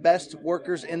of the best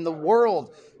workers in the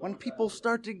world. When people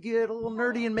start to get a little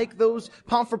nerdy and make those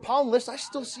pound for pound lists, I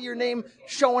still see your name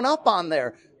showing up on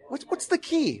there. What's the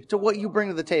key to what you bring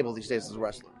to the table these days as a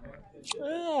wrestler?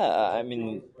 I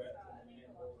mean,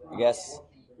 I guess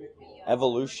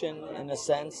evolution in a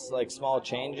sense, like small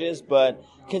changes, but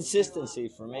consistency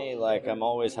for me. Like, I'm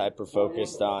always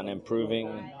hyper-focused on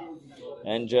improving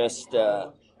and just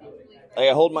I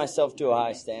hold myself to a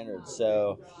high standard.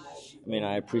 So, I mean,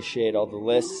 I appreciate all the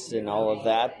lists and all of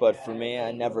that, but for me,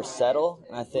 I never settle.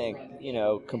 I think,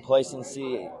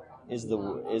 complacency is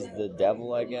the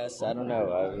devil, I guess. I don't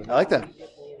know. I like that.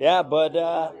 Yeah, but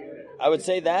I would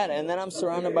say that, and then I'm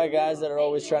surrounded by guys that are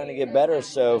always trying to get better.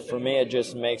 So for me, it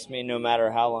just makes me, no matter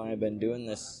how long I've been doing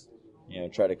this,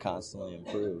 try to constantly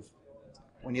improve.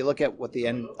 When you look at what the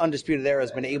Undisputed Era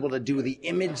has been able to do, the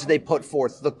image they put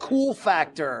forth, the cool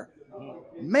factor,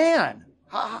 man,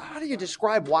 how do you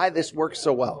describe why this works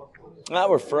so well?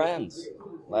 We're friends.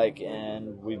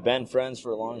 and we've been friends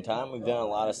for a long time. We've done a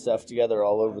lot of stuff together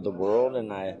all over the world, and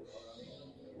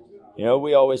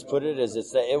we always put it as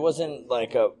it wasn't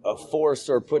like a forced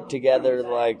or put together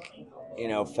like,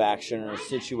 faction or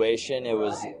situation. It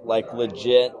was like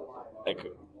legit,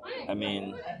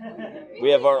 we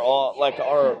have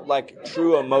our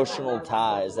true emotional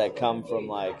ties that come from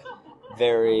like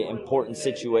very important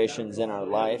situations in our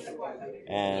life.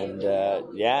 And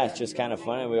it's just kind of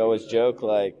funny. We always joke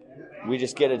like we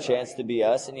just get a chance to be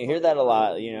us, and you hear that a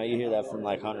lot. You hear that from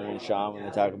like Hunter and Sean when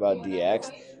they talk about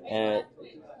DX and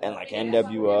like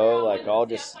NWO, like all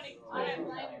just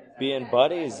being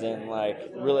buddies and like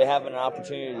really having an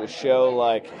opportunity to show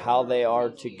like how they are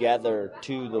together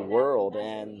to the world,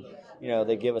 and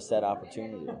they give us that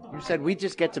opportunity. You said we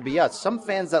just get to be us. Some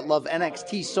fans that love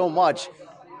NXT so much,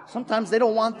 sometimes they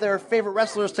don't want their favorite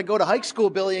wrestlers to go to high school,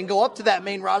 Billy, and go up to that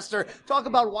main roster. Talk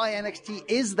about why NXT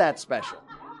is that special.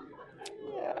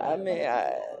 I mean,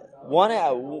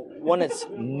 one, it's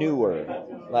newer.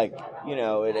 Like,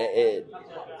 it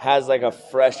has like a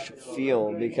fresh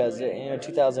feel because,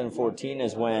 2014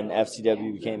 is when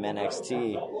FCW became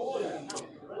NXT.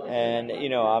 And,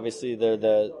 obviously they're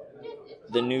the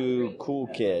new cool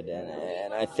kid.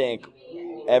 And I think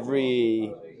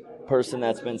every person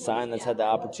that's been signed that's had the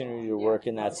opportunity to work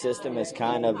in that system is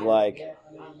kind of like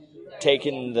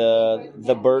taking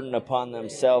the burden upon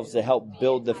themselves to help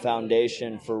build the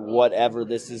foundation for whatever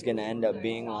this is going to end up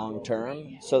being long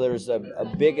term. So there's a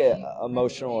big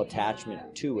emotional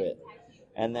attachment to it.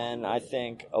 And then I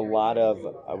think a lot of,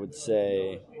 I would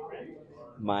say,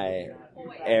 my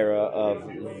era of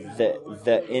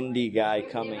the indie guy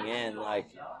coming in, like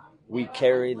we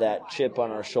carry that chip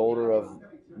on our shoulder of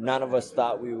none of us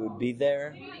thought we would be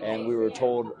there, and we were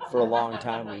told for a long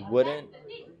time we wouldn't.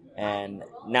 And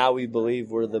now we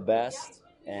believe we're the best,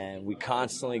 and we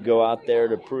constantly go out there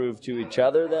to prove to each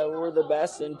other that we're the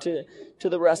best and to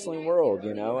the wrestling world,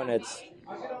 and it's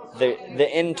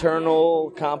the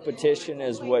internal competition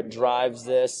is what drives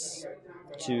this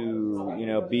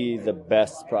to, be the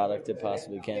best product it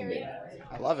possibly can be.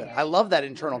 I love it. I love that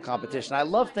internal competition. I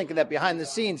love thinking that behind the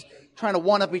scenes, trying to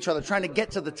one-up each other, trying to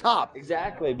get to the top.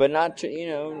 Exactly, but not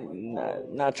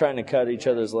trying to cut each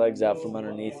other's legs out from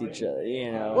underneath each other,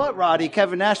 What, Roddy?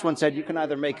 Kevin Nash once said, you can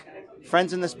either make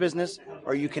friends in this business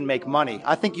or you can make money.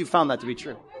 I think you found that to be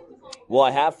true. Well,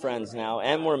 I have friends now,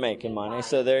 and we're making money,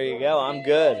 so there you go. I'm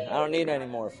good. I don't need any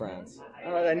more friends.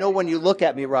 All right, I know when you look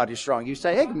at me, Roddy Strong, you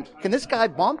say, hey, can this guy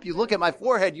bump? You look at my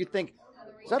forehead, you think,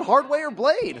 is that Hardway or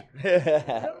Blade?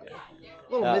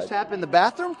 Little mishap in the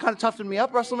bathroom, kind of toughened me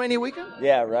up WrestleMania weekend.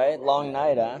 Yeah, right? Long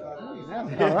night, huh?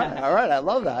 All right. I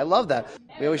love that.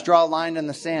 We always draw a line in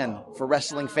the sand for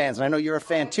wrestling fans, and I know you're a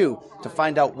fan too, to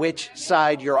find out which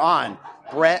side you're on,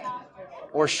 Brett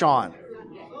or Shawn.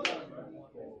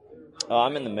 Oh,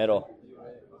 I'm in the middle.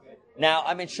 Now,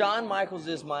 I mean, Shawn Michaels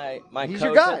is my He's coach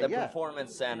your guy, at the yeah.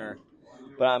 Performance Center,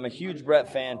 but I'm a huge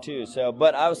Brett fan too.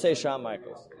 But I would say Shawn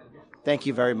Michaels. Thank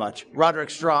you very much. Roderick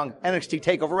Strong, NXT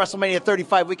TakeOver, WrestleMania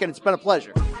 35 weekend. It's been a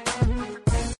pleasure.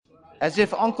 As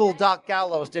if Uncle Doc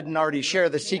Gallows didn't already share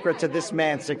the secret to this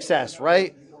man's success,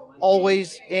 right?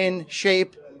 Always in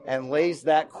shape and lays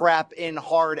that crap in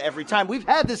hard every time. We've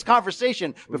had this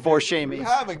conversation before, Shamey. We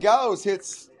have, and Gallows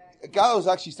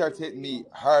actually starts hitting me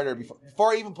harder.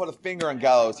 Before I even put a finger on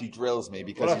Gallows, he drills me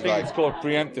because I think it's called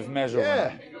preemptive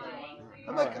measurement.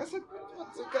 Yeah. I said,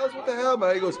 Gallows, what the hell,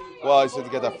 man? He goes, well, I just had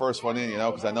to get that first one in,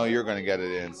 because I know you're going to get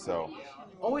it in, so.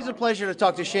 Always a pleasure to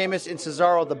talk to Sheamus and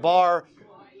Cesaro at the bar.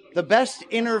 The best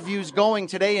interviews going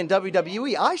today in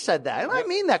WWE. I said that, and I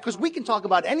mean that, because we can talk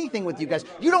about anything with you guys.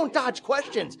 You don't dodge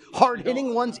questions.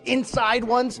 Hard-hitting ones, inside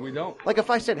ones. We don't. Like if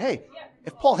I said, hey,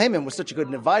 if Paul Heyman was such a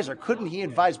good advisor, couldn't he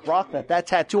advise Brock that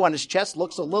tattoo on his chest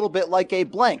looks a little bit like a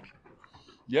blank?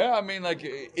 Yeah, I mean, like,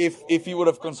 if he would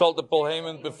have consulted Paul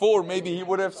Heyman before, maybe he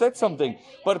would have said something.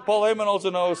 But Paul Heyman also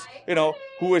knows,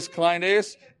 who his client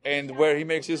is and where he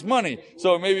makes his money.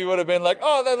 So maybe he would have been like,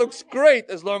 oh, that looks great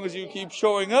as long as you keep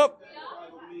showing up.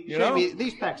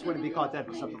 These pecs wouldn't be caught dead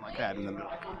for something like that in the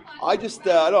middle. I just,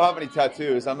 I don't have any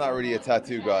tattoos. I'm not really a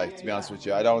tattoo guy, to be honest with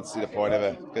you. I don't see the point of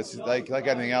it. Because like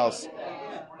anything else,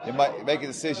 you might make a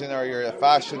decision or you're a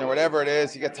fashion or whatever it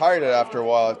is, you get tired of it after a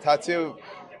while. A tattoo,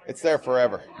 it's there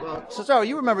forever. Well, Cesaro,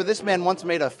 you remember this man once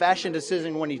made a fashion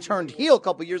decision when he turned heel a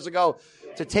couple years ago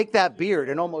to take that beard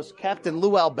and almost Captain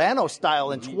Lou Albano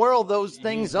style and twirl those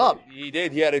things up. He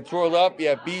did. He had it twirled up. He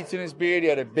had beads in his beard. He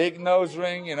had a big nose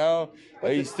ring,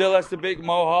 He still has the big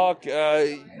mohawk.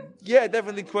 Yeah,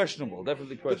 definitely questionable.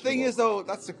 Definitely questionable. The thing is, though,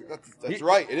 that's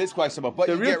right. It is questionable. But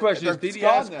the real question is, did he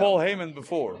ask Paul Heyman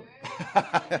before?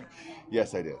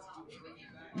 Yes, I did.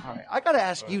 All right, I got to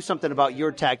ask you something about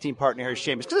your tag team partner here,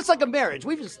 Sheamus, because it's like a marriage.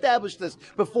 We've established this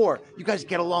before. You guys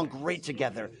get along great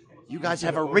together. You guys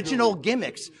have original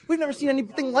gimmicks. We've never seen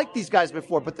anything like these guys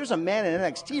before, but there's a man in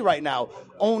NXT right now,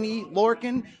 Oni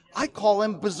Lorcan. I call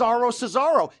him Bizarro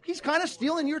Cesaro. He's kind of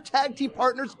stealing your tag team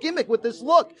partner's gimmick with this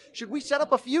look. Should we set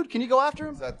up a feud? Can you go after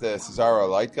him? Is that the Cesaro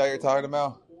Light guy you're talking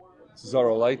about?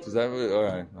 Cesaro Light, is that all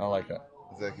right? I like that.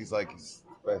 He's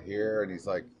right here, and he's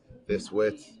like this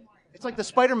width. It's like the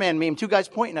Spider-Man meme, two guys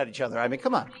pointing at each other. I mean,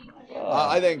 come on.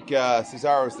 I think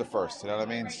Cesaro's the first, you know what I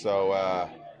mean? So,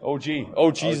 OG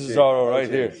Cesaro right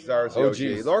here. Cesaro's the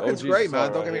OG. Lorcan's great, man.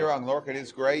 Cesaro Don't get me wrong. Lorcan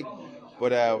is great, but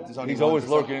there's only he's one always Cesaro.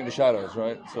 lurking in the shadows,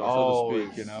 right? So to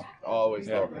speak, you know. Always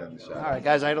lurking in the shadows. All right,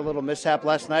 guys, I had a little mishap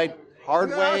last night.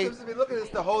 Hard way. Look at this,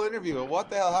 the whole interview.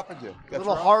 What the hell happened to you? A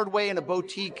little hard way in a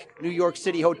boutique New York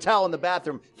City hotel in the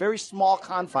bathroom. Very small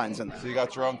confines in there. So you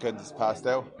got drunk and just passed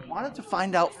out? Wanted to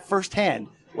find out firsthand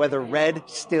whether red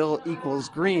still equals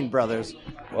green, brothers.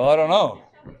 Well, I don't know.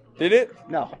 Did it?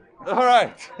 No. All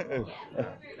right. All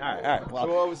right. Well,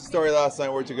 So what was the story last night?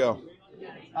 Where'd you go?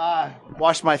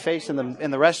 washed my face in the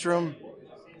restroom.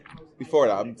 Before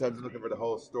that, I'm just looking for the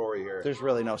whole story here. There's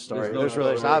really no story. There's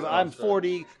no story. I'm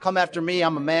 40. Come after me.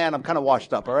 I'm a man. I'm kind of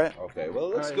washed up. All right. Okay.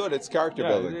 Well, it looks good. It's character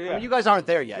building. I mean, you guys aren't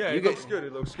there yet. Yeah, you it looks good.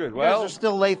 It looks good. You Well, guys are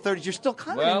still late 30s. You're still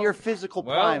kind of in your physical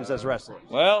primes as wrestlers.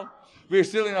 Well, we're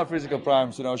still in our physical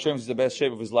primes. You know, Sheamus is the best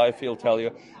shape of his life. He'll tell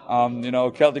you. You know,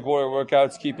 Celtic Warrior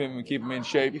workouts keep him in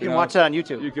shape. You can watch that on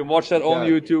YouTube. You can watch that on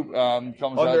YouTube.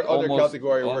 Comes Under out almost Celtic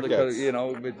Warrior under workouts. You know,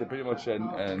 with pretty much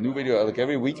a new video like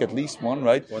every week, at least one,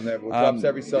 right? One that drops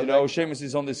every Sunday. You know, Sheamus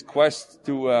is on this quest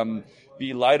to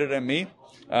be lighter than me.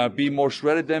 Be more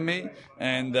shredded than me,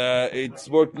 and it's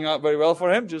working out very well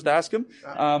for him. Just ask him.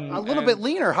 A little bit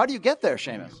leaner. How do you get there,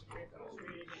 Sheamus?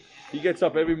 He gets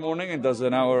up every morning and does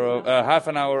half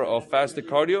an hour of fasted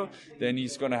cardio. Then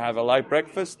he's going to have a light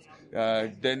breakfast.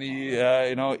 Then he,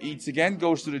 eats again,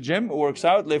 goes to the gym, works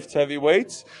out, lifts heavy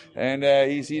weights, and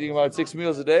he's eating about 6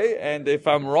 meals a day. And if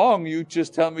I'm wrong, you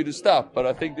just tell me to stop. But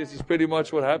I think this is pretty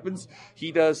much what happens.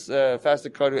 He does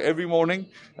fasted cardio every morning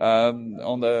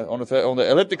on the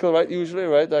elliptical, right? Usually,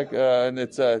 right? And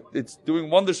it's doing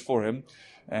wonders for him.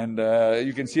 And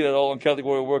you can see that all on Celtic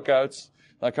Warrior Workouts.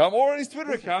 Or on his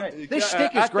Twitter account. This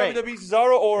shtick is at great. WWE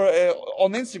Cesaro, or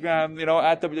on Instagram,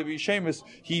 at WWE Sheamus,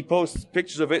 he posts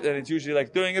pictures of it, and it's usually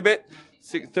like doing a bit,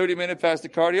 30-minute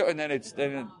fasted cardio, and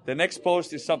then the next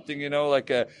post is something,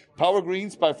 like Power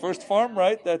Greens by First Farm,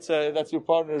 right? That's your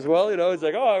partner as well, It's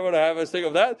like, I want to have a stick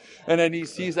of that, and then he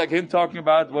sees like him talking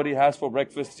about what he has for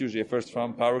breakfast. It's usually a First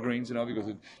Farm Power Greens, because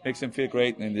it makes him feel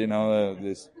great, and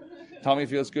this. Tommy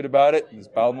feels good about it. His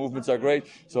bowel movements are great,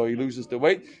 so he loses the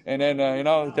weight, and then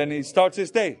then he starts his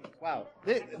day. Wow,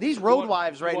 these road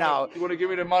wives right now. You want to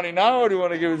give me the money now, or do you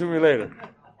want to give it to me later?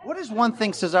 What is one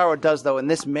thing Cesaro does though in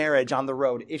this marriage on the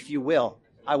road? If you will,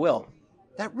 I will.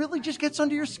 That really just gets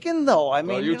under your skin, though. I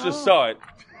mean, well, you just saw it.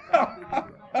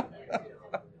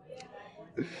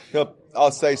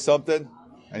 I'll say something,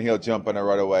 and he'll jump on it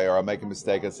right away, or I'll make a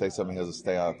mistake and say something, he'll just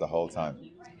stay on it the whole time.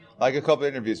 Like a couple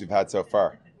of interviews we've had so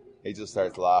far. He just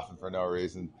starts laughing for no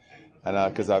reason,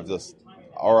 and because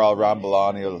or I'll ramble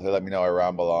on. He'll let me know I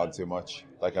ramble on too much,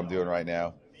 like I'm doing right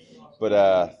now.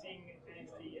 But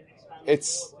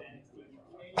it's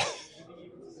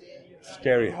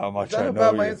scary how much is that I know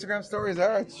about my you. Instagram stories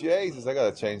are. Jesus, I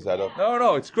gotta change that up.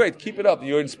 No, it's great. Keep it up.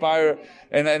 You inspire,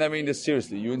 and I mean this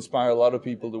seriously. You inspire a lot of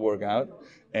people to work out,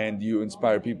 and you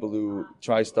inspire people to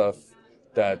try stuff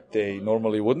that they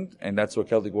normally wouldn't, and that's what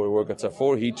Celtic Warrior workouts are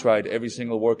for. He tried every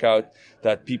single workout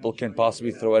that people can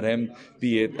possibly throw at him.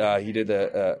 Be it he did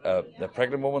a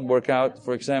pregnant woman workout,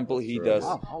 for example. He does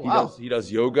he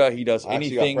does yoga. He does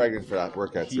anything. I actually got pregnant for that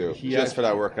workout too. For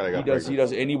that workout, I got pregnant. He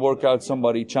does any workout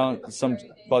somebody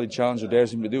challenger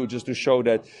dares him to do, just to show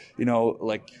that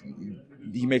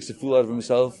he makes a fool out of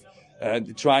himself.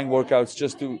 Trying workouts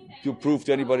just to prove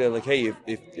to anybody that hey,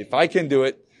 if I can do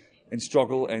it and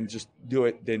struggle and just do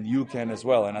it, then you can as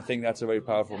well. And I think that's a very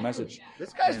powerful message.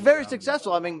 This guy's very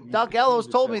successful. I mean, Doc Gallows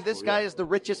told me this guy is the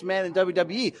richest man in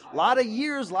WWE. A lot of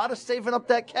years, a lot of saving up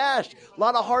that cash, a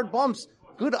lot of hard bumps.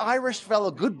 Good Irish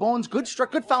fellow, good bones, good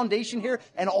foundation here,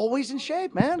 and always in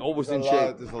shape, man. Always in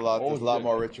shape. There's a lot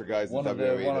more richer guys in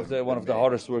WWE. One of the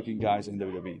hardest working guys in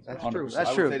WWE. That's true. I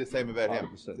would say the same about him,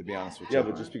 to be honest with you. Yeah,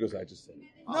 but just because I just said it.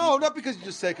 No, not because you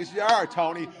just said, because you are,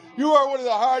 Tony. You are one of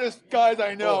the hardest guys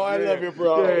I know. I love you,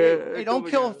 bro. Hey, don't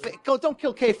kill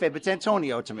kayfabe. It's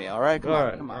Antonio to me, all right? Come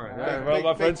on. All right. Well,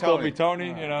 my friends call me Tony.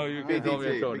 You know, you can call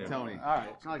me Antonio. Big Tony. All right.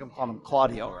 It's not like I'm calling him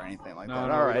Claudio or anything like that.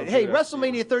 No, All right. don't do Hey, that.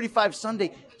 WrestleMania 35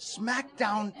 Sunday,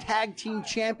 SmackDown Tag Team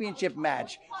Championship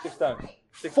match. 6 times.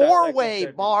 4-way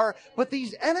bar. But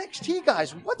these NXT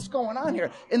guys, what's going on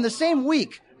here? In the same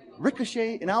week,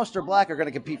 Ricochet and Aleister Black are going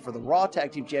to compete for the Raw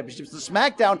Tag Team Championships, the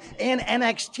SmackDown, and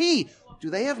NXT. Do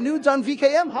they have nudes on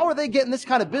VKM? How are they getting this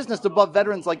kind of business above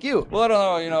veterans like you? Well, I don't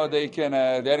know. You know, they can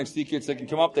the NXT kids. They can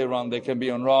come up. They can be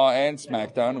on Raw and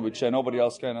SmackDown, which nobody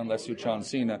else can unless you're John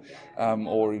Cena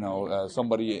or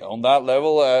somebody on that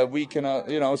level. We can,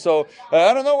 So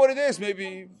I don't know what it is.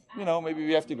 Maybe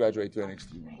we have to graduate to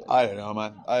NXT. I don't know,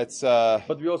 man. It's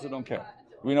But we also don't care.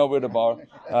 We know we're the bar.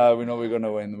 We know we're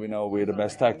gonna win. We know we're the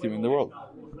best tag team in the world.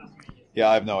 Yeah,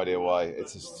 I have no idea why.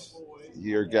 It's just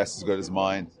your guess is as good as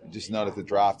mine. Just know that the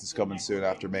draft is coming soon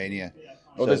after Mania.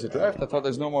 Oh, there's a draft. I thought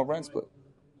there's no more brand split.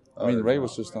 I mean, Ray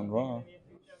was just on Raw.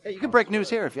 Hey, you can break news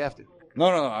here if you have to. No.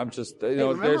 I'm just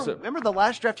Remember the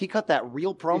last draft? He cut that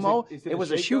real promo. It was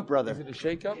a shoot, brother. Is it a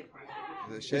shakeup?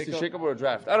 Is it Is it a shakeup or a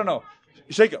draft? I don't know.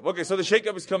 Shakeup. Okay, so the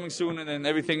shakeup is coming soon, and then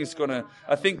everything is gonna.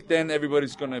 I think then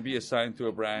everybody's gonna be assigned to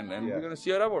a brand, and we're gonna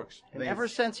see how that works. And ever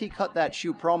since he cut that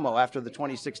shoot promo after the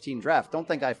 2016 draft, don't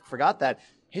think I forgot that.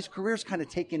 His career's kind of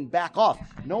taken back off.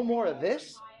 No more of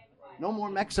this. No more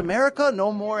Mex America.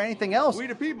 No more anything else. We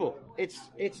the people.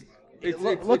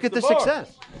 Look at the bar.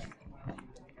 success.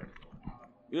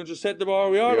 You don't just set the bar.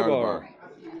 We are the bar.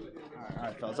 All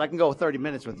right, fellas, I can go 30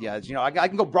 minutes with you. I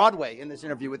can go Broadway in this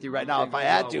interview with you right now if I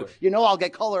had to. I'll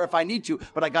get color if I need to,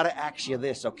 but I got to ask you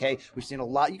this, okay? We've seen a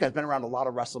lot. You guys been around a lot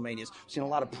of WrestleManias. We've seen a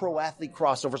lot of pro athlete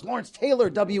crossovers. Lawrence Taylor,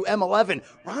 WM11.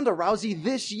 Ronda Rousey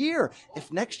this year.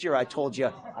 If next year I told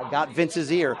you I got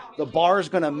Vince's ear, the bar is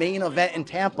going to main event in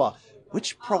Tampa,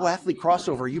 which pro athlete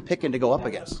crossover are you picking to go up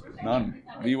against? None.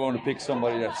 We want to pick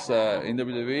somebody that's in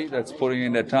WWE, that's putting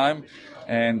in their time,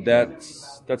 and that's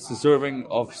deserving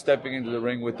of stepping into the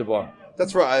ring with the bar.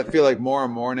 That's right. I feel like more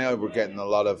and more now we're getting a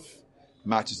lot of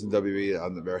matches in WWE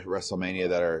on the WrestleMania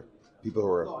that are people who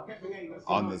are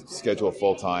on the schedule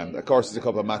full time. Of course, there's a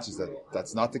couple of matches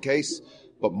that's not the case,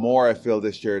 but more I feel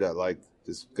this year that like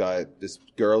this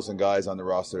girls and guys on the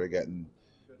roster are getting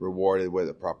rewarded with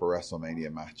a proper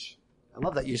WrestleMania match. I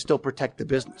love that you still protect the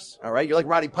business. All right, you're like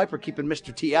Roddy Piper keeping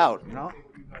Mr. T out.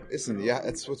 Listen, yeah,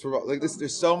 it's what's like.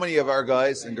 There's so many of our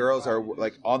guys and girls are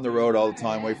like on the road all the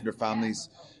time, away from their families,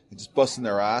 and just busting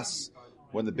their ass.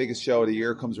 When the biggest show of the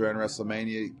year comes around,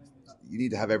 WrestleMania, you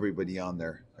need to have everybody on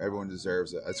there. Everyone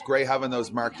deserves it. It's great having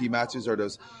those marquee matches or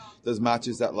those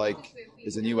matches that like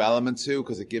is a new element to,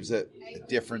 because it gives it a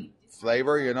different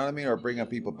flavor. You know what I mean? Or bringing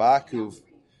people back who've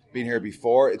been here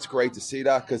before. It's great to see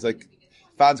that because like.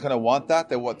 Fans kind of want that.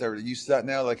 They're used to that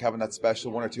now, like having that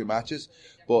special 1 or 2 matches.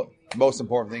 But the most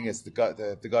important thing is the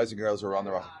guys and girls who are on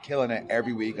the road killing it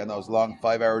every week on those long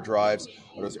 5-hour drives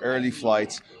or those early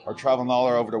flights or traveling all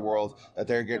over the world, that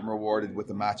they're getting rewarded with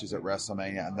the matches at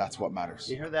WrestleMania, and that's what matters.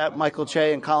 You hear that, Michael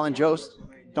Che and Colin Jost?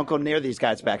 Don't go near these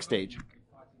guys backstage.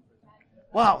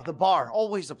 Wow, the bar,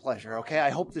 always a pleasure, okay? I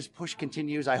hope this push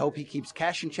continues. I hope he keeps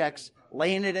cashing checks,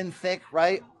 laying it in thick,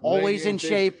 right? Always in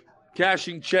shape.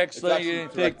 Cashing checks, laying it in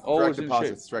thick, always in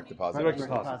shape. Direct deposit. Direct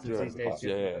deposit these days.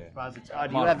 Yeah.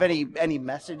 Do you have any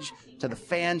message to the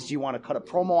fans? Do you want to cut a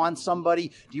promo on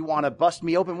somebody? Do you want to bust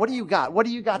me open? What do you got? What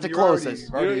do you got to close this?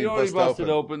 You already busted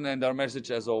open, and our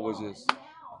message, as always, is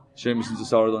Sheamus and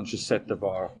Cesaro don't just set the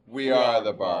bar. We are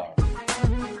the bar.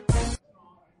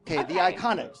 Okay, the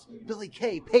Iconics, Billy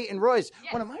Kay, Peyton Royce,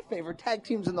 one of my favorite tag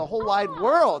teams in the whole wide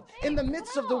world. In the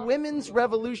midst of the women's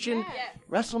revolution,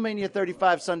 WrestleMania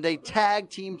 35 Sunday Tag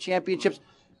Team Championships.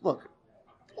 Look,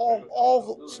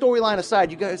 all storyline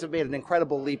aside, you guys have made an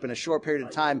incredible leap in a short period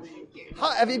of time.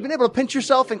 Have you been able to pinch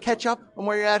yourself and catch up on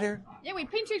where you're at here? Yeah, we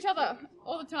pinch each other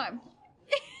all the time.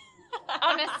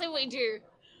 Honestly, we do.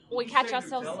 We catch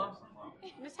ourselves.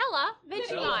 Nutella?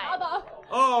 Vegemite.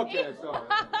 Oh, okay, sorry.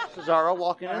 Cesaro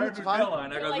walking in. I heard It's fine. Nutella,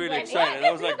 and I got really excited.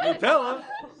 I was like, Nutella?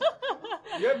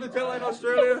 You have Nutella in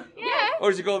Australia? Yeah.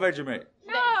 Or is it called Vegemite?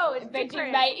 No, it's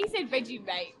Vegemite. He said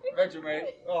Vegemite.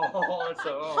 Vegemite. Oh, it's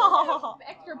so.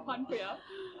 Extra pun for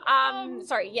you.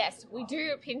 Sorry, yes, we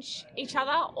do pinch each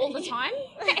other all the time.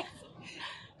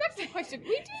 That's the question.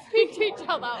 We do pinch each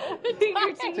other all the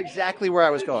time. That's exactly where I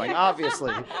was going,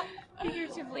 obviously.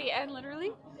 Figuratively and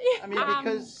literally. I mean,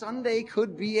 because Sunday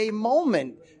could be a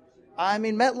moment. I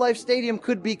mean, MetLife Stadium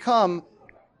could become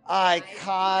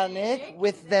iconic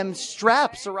with them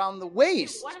straps around the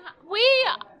waist.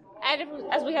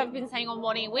 And as we have been saying all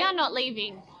morning, we are not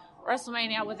leaving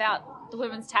WrestleMania without the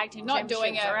women's tag team Not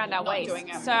doing championships it. around our Not waist. doing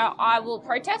it. So I will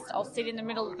protest. I'll sit in the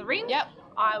middle of the ring. Yep.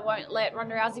 I won't let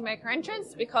Ronda Rousey make her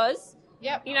entrance because,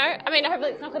 Yep. you know, I mean,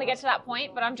 hopefully it's not going to get to that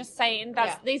point, but I'm just saying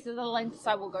these are the lengths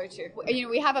I will go to. You know,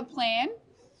 we have a plan,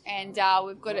 and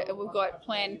we've got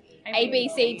plan A, B,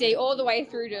 C, D, all the way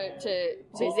through to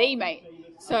Z, mate.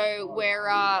 So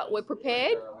we're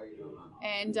prepared,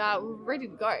 and we're ready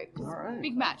to go. All right.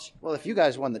 Big match. Well, if you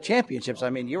guys won the championships, I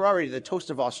mean, you're already the toast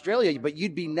of Australia, but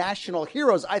you'd be national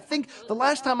heroes. I think the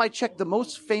last time I checked the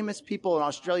most famous people in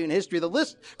Australian history, the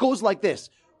list goes like this.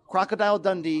 Crocodile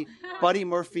Dundee, Buddy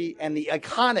Murphy, and the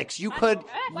Iconics. You could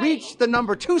reach the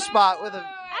number 2 spot with a... I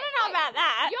don't know about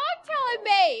that. You're telling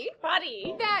me,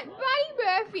 Buddy, that Buddy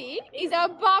Murphy is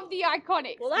above the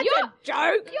Iconics? Well, that's a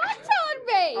joke.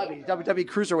 You're telling me WWE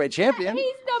Cruiserweight Champion.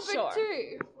 he's number Sure.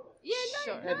 2. Yeah,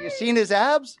 no. Have you seen his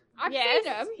abs? I've Yes,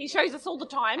 seen him. he shows us all the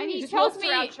time. And he just tells walks me-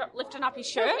 around lifting up his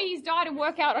shirt. Trust me, he's died and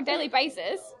work out on a daily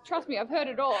basis. Trust me, I've heard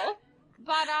it all.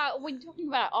 But when talking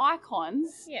about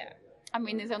icons, Yeah. I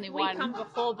mean, there's only We one. come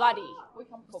before Buddy. We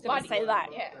come before Just gonna say that.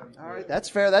 Yeah. All right, that's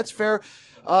fair. That's fair.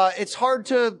 It's hard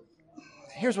to...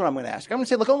 Here's what I'm going to ask. I'm going to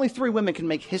say, look, only 3 women can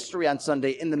make history on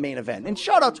Sunday in the main event. And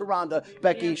shout out to Ronda,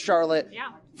 Becky, Charlotte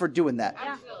for doing that.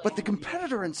 Yeah. But the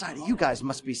competitor inside of you guys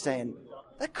must be saying,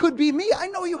 that could be me. I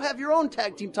know you have your own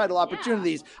tag team title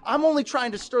opportunities. I'm only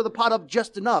trying to stir the pot up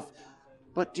just enough.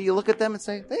 But do you look at them and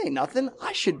say, they ain't nothing.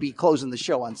 I should be closing the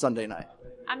show on Sunday night.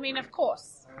 I mean, of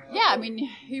course. Yeah, I mean,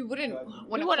 who wouldn't want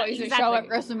to wouldn't- close the exactly. show at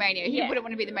WrestleMania? Who Yeah. wouldn't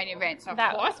want to be the main event? So, of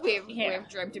That- course, we've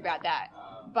dreamt about that.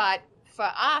 But for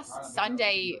us,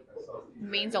 Sunday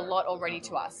means a lot already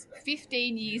to us.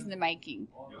 15 years in the making,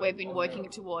 we've been working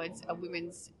towards a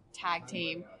women's tag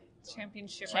team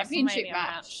Championship WrestleMania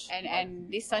match. And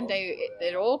this Sunday,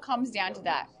 it all comes down to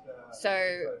that.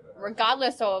 So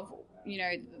regardless of, you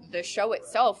know, the show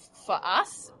itself, for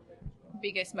us,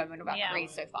 biggest moment of our career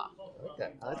so far.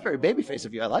 That's very babyface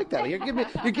of you. I like that. You're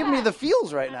giving me the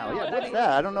feels right now. Yeah, what's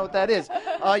that? I don't know what that is.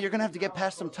 You're gonna have to get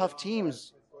past some tough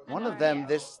teams. One of them,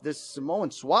 this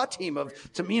Samoan SWAT team of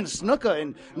Tamina Snuka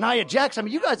and Nia Jax. I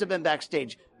mean, you guys have been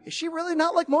backstage. Is she really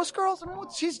not like most girls? I mean,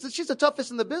 she's the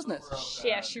toughest in the business.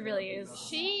 Yeah, she really is.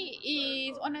 She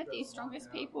is one of the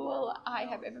strongest people I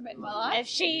have ever met in my life. If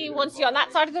she wants you on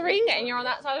that side of the ring and you're on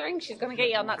that side of the ring, she's going to get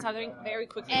you on that side of the ring very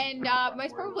quickly. And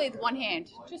most probably with one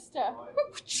hand, just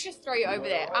throw you over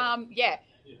there. Yeah,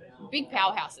 big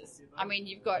powerhouses. I mean,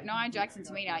 you've got Nia Jax and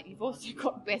Tamina. You've also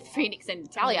got Beth Phoenix and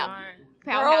Natalya.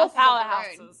 They're all Powerhouses of their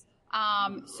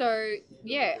powerhouses. own. So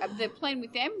yeah, the plan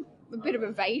with them, a bit of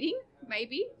evading,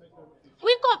 maybe.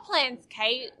 We've got plans,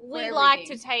 Kate. We For like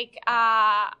to everything. take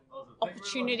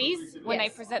opportunities when they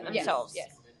present themselves.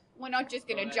 Yes. We're not just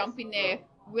going to jump in there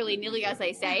willy-nilly, as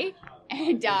they say,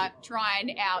 and try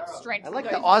and outstrength. I like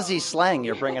the Aussie slang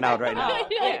you're bringing out right now.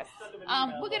 Yes.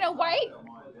 We're going to wait,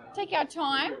 take our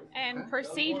time, and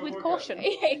proceed with caution.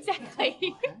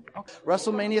 Exactly.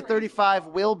 WrestleMania 35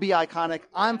 will be iconic.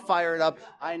 I'm fired up.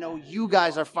 I know you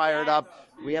guys are fired up.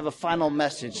 We have a final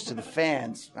message to the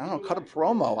fans. I don't know, cut a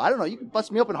promo. I don't know. You can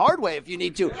bust me open hard way if you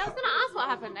need to. I was going to ask what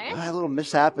happened there. A little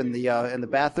mishap in the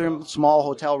bathroom, small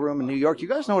hotel room in New York. You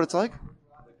guys know what it's like.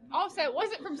 Oh, so it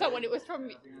wasn't from someone, it was from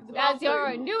the That's your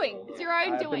bathroom. own doing. It's your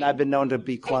own doing. I've been known to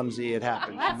be clumsy. It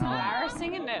happens. That's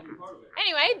embarrassing, isn't it?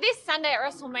 Anyway, this Sunday at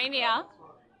WrestleMania,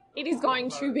 it is going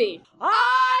to be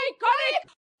iconic.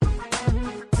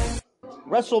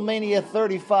 WrestleMania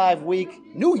 35 week,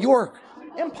 New York,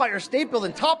 Empire State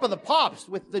Building, top of the pops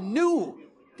with the new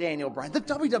Daniel Bryan, the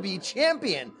WWE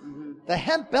champion, the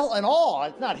hemp belt and all.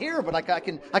 It's not here, but I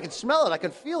can smell it. I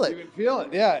can feel it. You can feel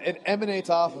it. Yeah, it emanates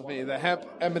off of me. The hemp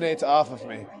emanates off of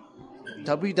me.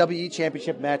 WWE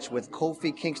Championship match with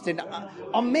Kofi Kingston,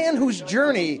 a man whose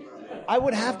journey I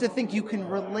would have to think you can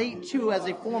relate to as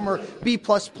a former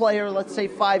B-plus player, let's say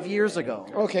 5 years ago.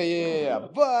 Okay, yeah.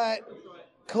 But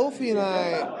Kofi and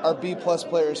I are B-plus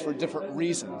players for different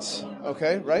reasons,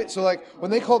 okay, right? So, like,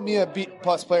 when they called me a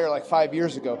B-plus player like 5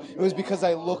 years ago, it was because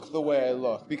I look the way I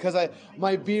look, because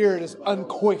my beard is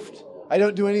uncoiffed. I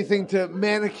don't do anything to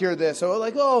manicure this. So,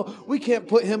 like, oh, we can't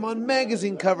put him on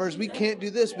magazine covers. We can't do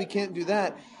this. We can't do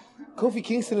that. Kofi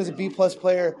Kingston is a B-plus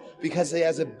player because he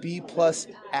has a B-plus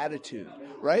attitude,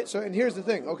 right? So, and here's the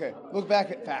thing. Okay, look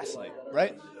back at Fastlane,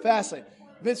 right? Fastlane.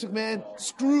 Vince McMahon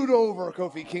screwed over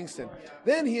Kofi Kingston.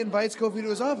 Then he invites Kofi to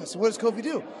his office. And what does Kofi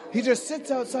do? He just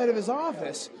sits outside of his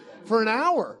office for an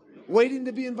hour waiting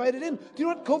to be invited in. Do you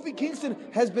know what? Kofi Kingston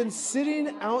has been sitting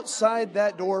outside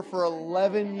that door for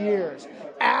 11 years,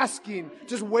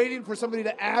 just waiting for somebody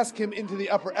to ask him into the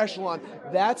upper echelon.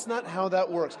 That's not how that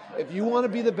works. If you want to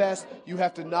be the best, you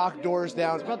have to knock doors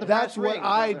down. That's what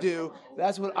I do.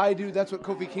 That's what I do. That's what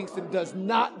Kofi Kingston does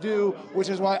not do, which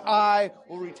is why I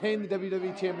will retain the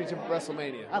WWE Championship at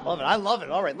WrestleMania. I love it. I love it.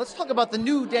 All right, let's talk about the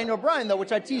new Daniel Bryan, though,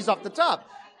 which I teased off the top.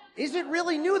 Is it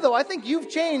really new, though? I think you've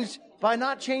changed by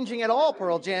not changing at all,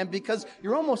 Pearl Jam, because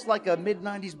you're almost like a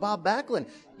mid-90s Bob Backlund.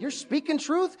 You're speaking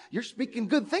truth. You're speaking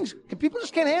good things. People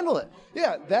just can't handle it.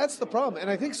 Yeah, that's the problem. And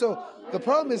I think so. The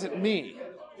problem isn't me,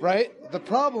 right? The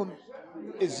problem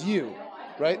is you,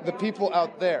 right? The people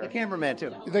out there. The cameraman,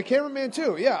 too. The cameraman,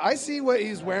 too. Yeah, I see what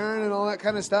he's wearing and all that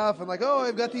kind of stuff. And like, oh,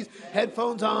 I've got these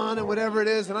headphones on and whatever it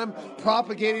is. And I'm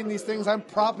propagating these things. I'm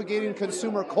propagating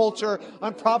consumer culture.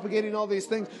 I'm propagating all these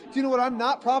things. Do you know what I'm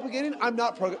not propagating? I'm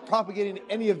not propagating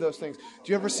any of those things.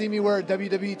 Do you ever see me wear a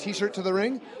WWE t-shirt to the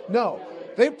ring? No.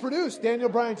 They produce Daniel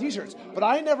Bryan t-shirts, but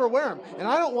I never wear them, and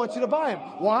I don't want you to buy them.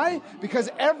 Why? Because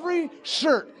every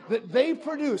shirt that they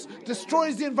produce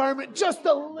destroys the environment just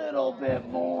a little bit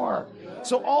more.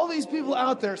 So all these people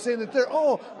out there saying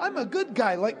that I'm a good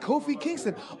guy like Kofi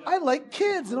Kingston. I like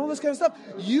kids and all this kind of stuff.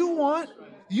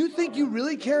 You think you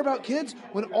really care about kids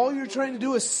when all you're trying to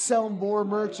do is sell more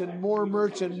merch and more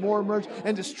merch and more merch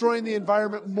and destroying the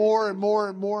environment more and more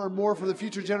and more and more for the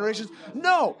future generations?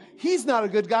 No, he's not a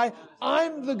good guy.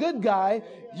 I'm the good guy.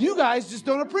 You guys just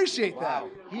don't appreciate that.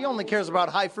 He only cares about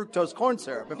high fructose corn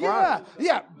syrup. Yeah.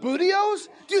 Bootios?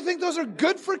 Do you think those are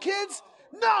good for kids?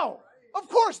 No, of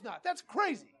course not. That's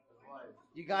crazy.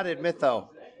 You got to admit, though,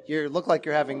 you look like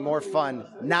you're having more fun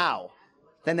now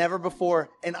than ever before.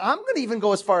 And I'm going to even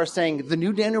go as far as saying the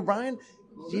new Daniel Bryan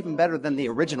is even better than the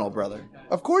original, brother.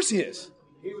 Of course he is.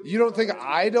 You don't think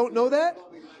I don't know that?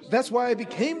 That's why I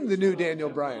became the new Daniel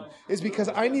Bryan, is because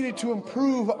I needed to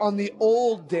improve on the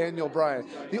old Daniel Bryan.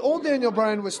 The old Daniel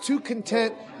Bryan was too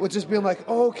content with just being like,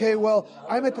 oh, okay, well,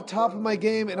 I'm at the top of my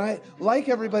game, and I like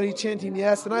everybody chanting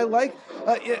yes, and I like,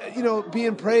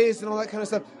 being praised and all that kind of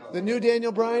stuff. The new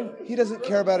Daniel Bryan, he doesn't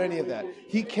care about any of that.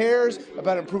 He cares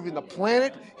about improving the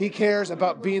planet, he cares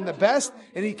about being the best,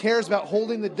 and he cares about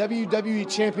holding the WWE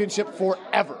Championship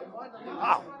forever.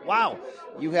 Wow.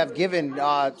 You have given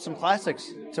some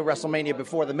classics to WrestleMania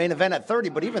before, the main event at 30,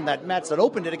 but even that match that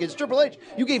opened it against Triple H,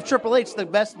 you gave Triple H the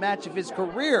best match of his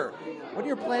career. What are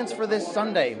your plans for this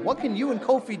Sunday? What can you and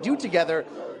Kofi do together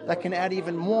that can add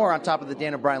even more on top of the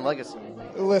Daniel Bryan legacy?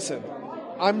 Listen,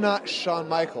 I'm not Shawn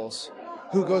Michaels,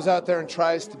 who goes out there and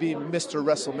tries to be Mr.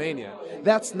 WrestleMania.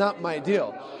 That's not my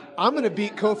deal. I'm going to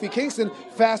beat Kofi Kingston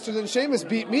faster than Sheamus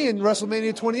beat me in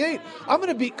WrestleMania 28. I'm going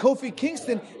to beat Kofi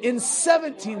Kingston in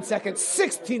 17 seconds,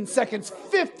 16 seconds,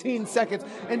 15 seconds.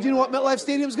 And do you know what MetLife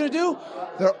Stadium's going to do?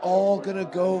 They're all going to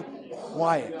go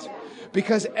quiet,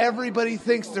 because everybody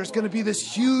thinks there's going to be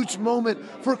this huge moment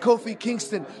for Kofi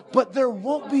Kingston, but there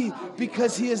won't be,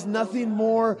 because he is nothing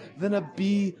more than a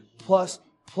B-plus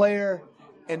player,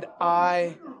 and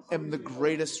I am the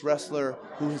greatest wrestler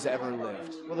who has ever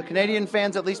lived. Will the Canadian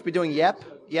fans at least be doing yep?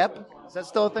 Is that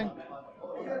still a thing?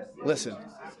 Listen,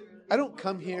 I don't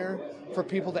come here for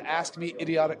people to ask me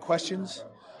idiotic questions.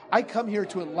 I come here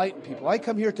to enlighten people. I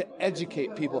come here to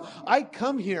educate people. I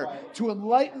come here to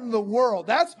enlighten the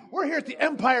world. We're here at the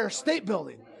Empire State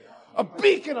Building, a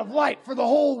beacon of light for the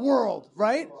whole world,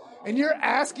 right? And you're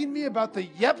asking me about the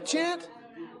yep chant?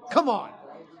 Come on.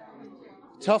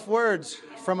 Tough words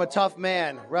from a tough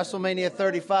man. WrestleMania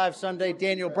 35 Sunday,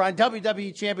 Daniel Bryan,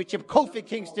 WWE Championship, Kofi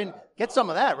Kingston. Get some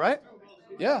of that, right?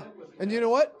 Yeah. And you know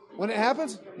what? When it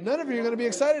happens, none of you are going to be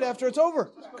excited after it's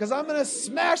over, because I'm going to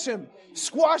smash him,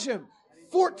 squash him.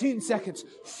 14 seconds,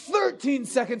 13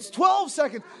 seconds, 12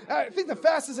 seconds. I think the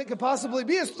fastest it could possibly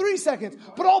be is 3 seconds,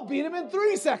 but I'll beat him in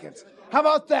 3 seconds. How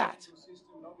about that?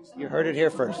 You heard it here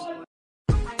first.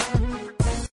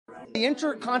 The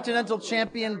Intercontinental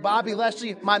Champion, Bobby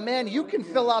Lashley. My man, you can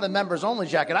fill out a members-only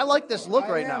jacket. I like this look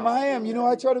right now. I am. You know,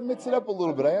 I try to mix it up a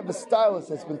little bit. I have a stylist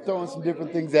that's been throwing some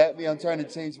different things at me. I'm trying to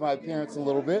change my appearance a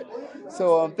little bit.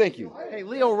 So, thank you. Hey,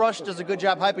 Leo Rush does a good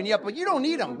job hyping you up, but you don't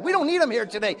need him. We don't need him here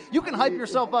today. You can hype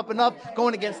yourself up enough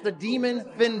going against the Demon,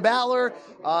 Finn Balor.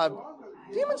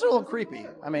 Demons are a little creepy.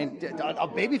 I mean, a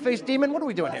babyface demon? What are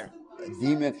we doing here?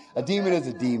 A demon is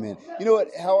a demon. You know what?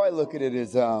 How I look at it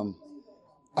is,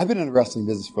 I've been in the wrestling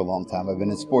business for a long time. I've been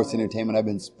in sports entertainment. I've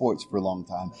been in sports for a long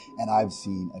time. And I've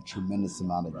seen a tremendous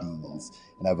amount of demons.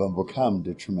 And I've overcome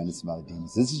a tremendous amount of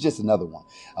demons. This is just another one.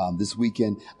 This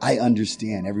weekend, I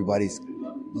understand everybody's,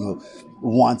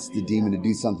 wants the demon to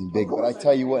do something big. But I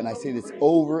tell you what, and I say this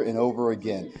over and over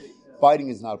again, fighting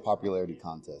is not a popularity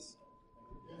contest.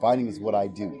 Fighting is what I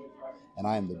do, and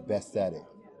I am the best at it.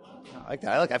 I like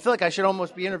that. I feel like I should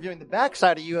almost be interviewing the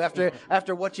backside of you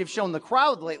after what you've shown the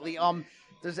crowd lately.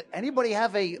 Does anybody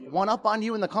have a one-up on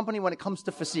you in the company when it comes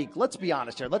to physique? Let's be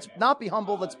honest here. Let's not be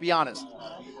humble. Let's be honest.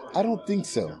 I don't think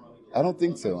so.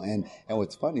 And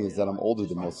what's funny is that I'm older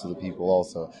than most of the people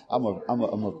also. I'm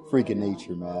a freak of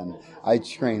nature, man. I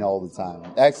train all the time.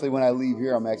 Actually, when I leave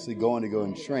here, I'm actually going to go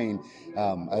and train.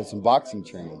 I have some boxing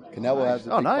training. Canelo has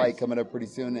a big fight coming up pretty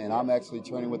soon, and I'm actually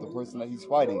training with the person that he's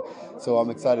fighting. So I'm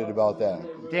excited about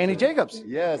that. Danny Jacobs.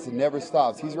 Yes, it never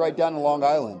stops. He's right down in Long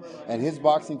Island, and his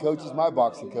boxing coach is my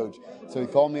boxing coach. So he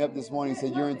called me up this morning and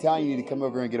said, "You're in town. You need to come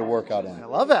over and get a workout in." I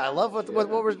love it. I love what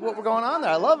we're going on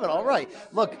there. I love it. All right.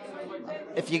 Look,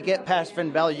 if you get past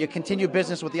Finn Balor, you continue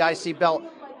business with the IC belt.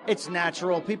 It's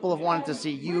natural. People have wanted to see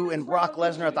you and Brock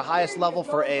Lesnar at the highest level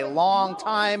for a long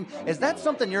time. Is that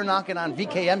something you're knocking on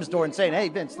VKM's door and saying, "Hey,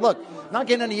 Vince, look, not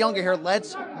getting any younger here.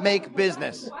 Let's make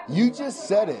business"? You just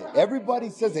said it. Everybody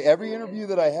says it. Every interview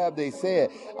that I have, they say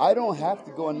it. I don't have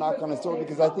to go and knock on his door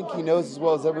because I think he knows as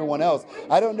well as everyone else.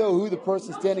 I don't know who the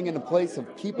person standing in the place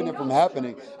of keeping it from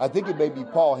happening. I think it may be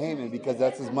Paul Heyman because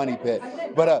that's his money pit.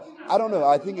 But I don't know.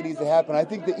 I think it needs to happen. I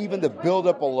think that even the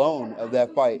build-up alone of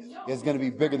that fight is going to be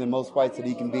bigger than most fights that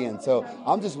he can be in. So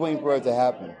I'm just waiting for it to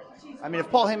happen. I mean, if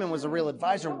Paul Heyman was a real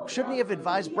advisor, shouldn't he have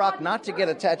advised Brock not to get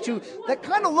a tattoo that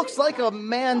kind of looks like a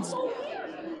man's...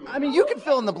 I mean, you can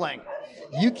fill in the blank.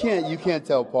 You can't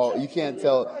tell Paul. You can't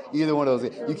tell either one of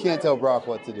those. You can't tell Brock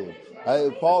what to do.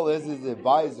 Paul is his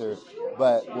advisor,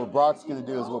 but what Brock's going to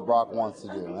do is what Brock wants to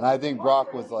do. And I think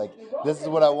Brock was like, "This is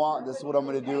what I want. This is what I'm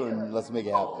going to do, and let's make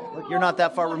it happen." Look, you're not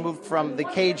that far removed from the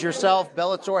cage yourself,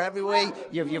 Bellator heavyweight.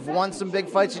 You've won some big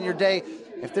fights in your day.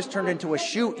 If this turned into a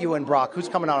shoot, you and Brock, who's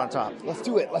coming out on top? Let's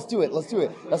do it. That's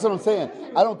what I'm saying.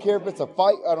 I don't care if it's a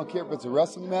fight. I don't care if it's a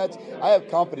wrestling match. I have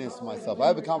confidence in myself. I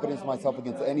have a confidence in myself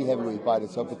against any heavyweight fighter.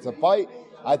 So if it's a fight,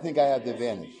 I think I have the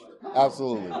advantage.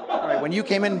 Absolutely. All right, when you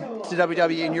came in to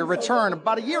WWE in your return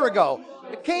about a year ago,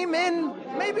 it came in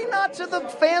maybe not to the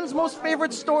fans' most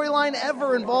favorite storyline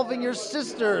ever involving your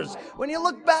sisters. When you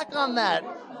look back on that,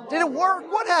 did it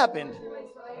work? What happened?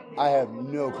 I have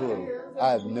no clue.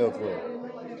 I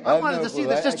wanted to see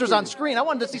the sisters on screen. I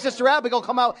wanted to see Sister Abigail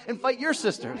come out and fight your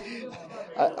sister.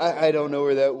 I don't know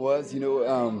where that was.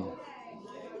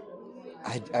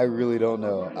 I really don't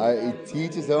know. To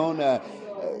each his own.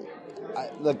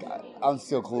 Look, I'm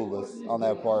still clueless on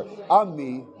that part. I'm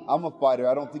me. I'm a fighter.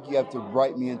 I don't think you have to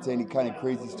write me into any kind of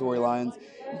crazy storylines.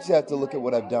 You just have to look at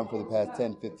what I've done for the past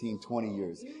 10, 15, 20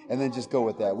 years, and then just go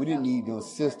with that. We didn't need no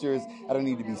sisters. I don't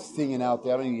need to be singing out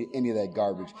there. I don't need any of that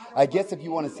garbage. I guess if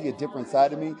you want to see a different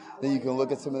side of me, then you can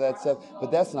look at some of that stuff,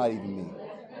 but that's not even me.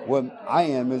 What I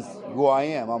am is who I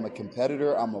am. I'm a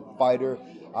competitor. I'm a fighter.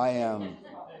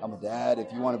 I'm a dad.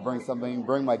 If you want to bring something,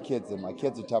 bring my kids in. My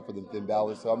kids are tougher than Finn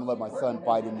Balor, so I'm going to let my son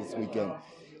fight him this weekend.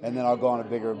 And then I'll go on to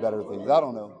bigger and better things. I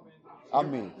don't know. I'm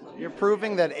me. You're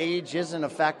proving that age isn't a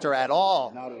factor at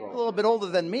all. Not at all. A little bit older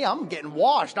than me. I'm getting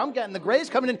washed. I'm getting the grays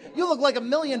coming in. You look like $1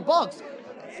 million.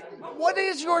 What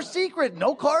is your secret?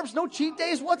 No carbs, no cheat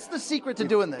days? What's the secret to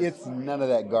doing this? It's none of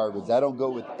that garbage. I don't go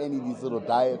with any of these little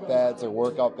diet fads or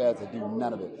workout fads. I do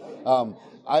none of it.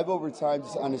 I've over time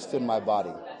just understood my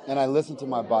body, and I listen to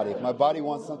my body. If my body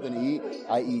wants something to eat,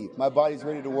 I eat. If my body's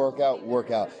ready to work out, work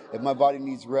out. If my body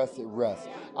needs rest, it rests.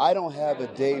 I don't have a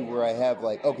day where I have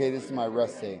like, okay, this is my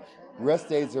rest day. Rest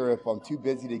days are if I'm too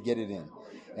busy to get it in.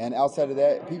 And outside of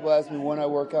that, people ask me when I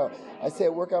work out. I say I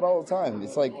work out all the time.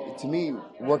 It's like, to me,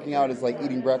 working out is like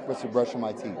eating breakfast or brushing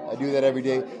my teeth. I do that every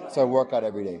day, so I work out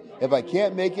every day. If I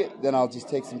can't make it, then I'll just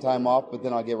take some time off, but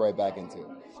then I'll get right back into it.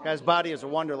 This guy's body is a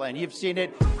wonderland. You've seen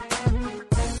it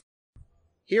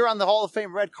here on the Hall of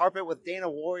Fame red carpet with Dana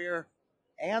Warrior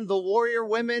and the Warrior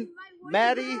women.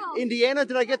 Maddie, Indiana,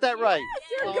 did I get that right?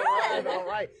 Yes, you're good. All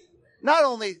right. Not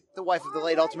only the wife of the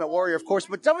late Ultimate Warrior, of course,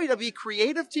 but WWE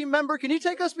creative team member. Can you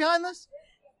take us behind this?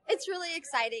 It's really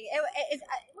exciting.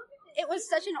 It was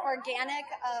such an organic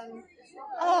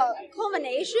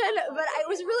culmination, but it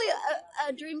was really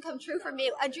a dream come true for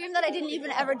me, a dream that I didn't even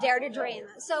ever dare to dream.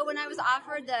 So when I was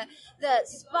offered the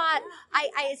spot,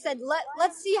 I said,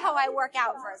 let's see how I work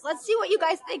out first. Let's see what you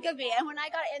guys think of me. And when I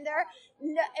got in there,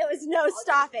 it was no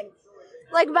stopping.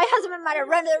 Like, my husband might have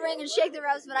run to the ring and shake the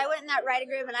ropes, but I went in that writing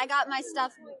room and I got my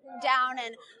stuff down,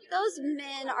 and those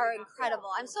men are incredible.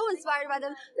 I'm so inspired by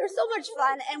them. They're so much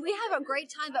fun, and we have a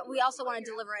great time, but we also want to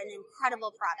deliver an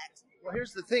incredible product. Well,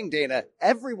 here's the thing, Dana.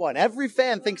 Every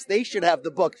fan thinks they should have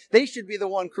the book. They should be the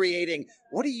one creating.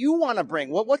 What do you want to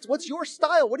bring? What's your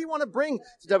style? What do you want to bring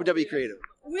to WWE Creative?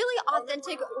 Really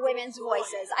authentic women's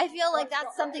voices. I feel like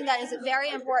that's something that is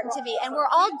very important to me. And we're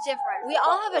all different. We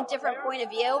all have a different point of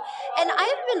view. And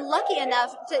I've been lucky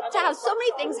enough to have so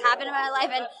many things happen in my life.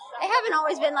 And I haven't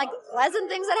always been like pleasant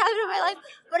things that happen in my life,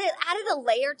 but it added a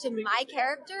layer to my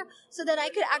character so that I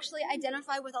could actually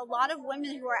identify with a lot of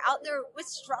women who are out there with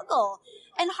struggle.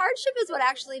 And hardship is what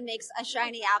actually makes a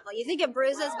shiny apple. You think it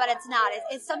bruises, but it's not.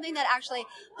 It's something that actually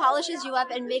polishes you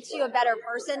up and makes you a better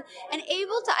person and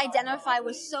able to identify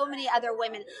with so many other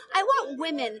women. I want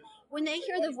women, when they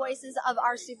hear the voices of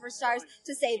our superstars,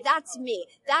 to say, that's me,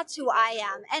 that's who I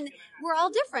am. And we're all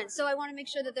different. So I want to make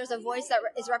sure that there's a voice that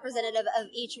is representative of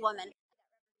each woman.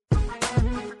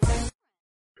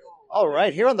 All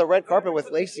right, here on the red carpet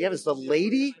with Lacey Evans, the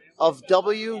lady of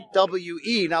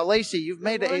WWE. Now, Lacey, you've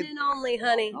made One and only,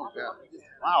 honey.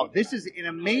 Wow, this is an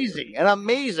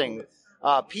amazing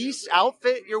piece,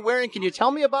 outfit you're wearing. Can you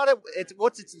tell me about it?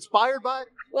 What's it inspired by?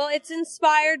 Well, it's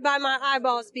inspired by my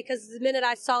eyeballs because the minute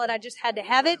I saw it, I just had to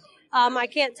have it. I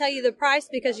can't tell you the price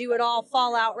because you would all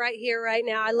fall out right here, right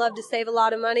now. I love to save a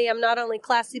lot of money. I'm not only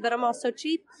classy, but I'm also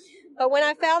cheap. But when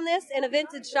I found this in a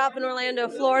vintage shop in Orlando,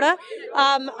 Florida,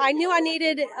 I knew I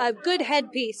needed a good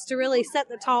headpiece to really set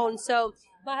the tone. So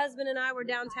my husband and I were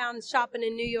downtown shopping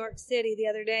in New York City the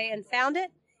other day and found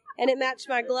it. And it matched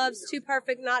my gloves too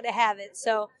perfect not to have it.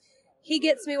 So he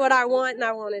gets me what I want, and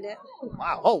I wanted it.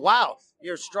 Wow. Oh, wow.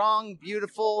 You're strong,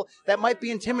 beautiful. That might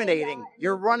be intimidating.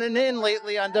 You're running in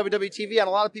lately on WWE TV on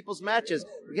a lot of people's matches.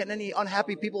 You getting any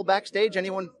unhappy people backstage?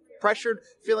 Anyone pressured,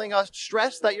 feeling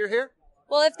stressed that you're here?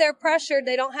 Well, if they're pressured,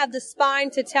 they don't have the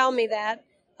spine to tell me that.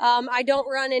 I don't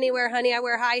run anywhere, honey. I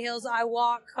wear high heels. I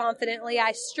walk confidently.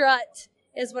 I strut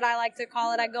is what I like to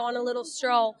call it. I go on a little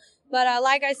stroll. But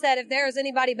like I said, if there is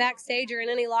anybody backstage or in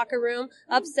any locker room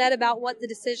upset about what the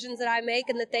decisions that I make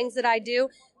and the things that I do,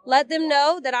 let them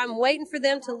know that I'm waiting for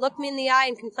them to look me in the eye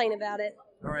and complain about it.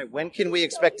 All right, when can we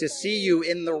expect to see you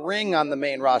in the ring on the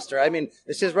main roster? I mean,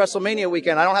 this is WrestleMania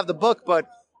weekend. I don't have the book, but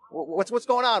what's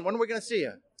going on? When are we going to see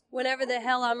you? Whenever the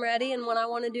hell I'm ready and when I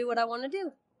want to do what I want to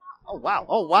do. Oh, wow.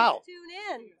 Oh, wow. Tune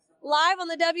in. Live on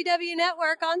the WWE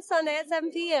Network on Sunday at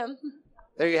 7 p.m.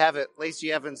 There you have it.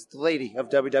 Lacey Evans, the lady of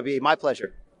WWE. My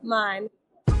pleasure. Mine.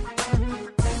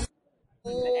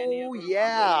 Oh,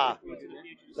 yeah.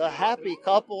 The happy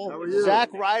couple.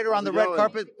 Zack Ryder on the red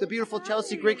carpet. The beautiful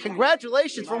Chelsea Green.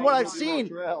 Congratulations from what I've seen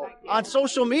on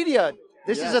social media.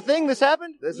 This is a thing? This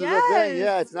happened? This is a thing,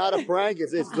 yeah. It's not a prank.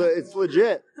 It's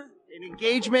legit. An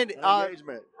engagement. All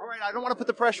right, I don't want to put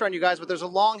the pressure on you guys, but there's a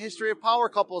long history of power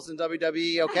couples in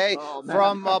WWE, okay?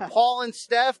 From Paul and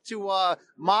Steph to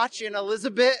Mach and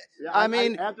Elizabeth. Yeah,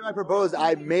 after I proposed,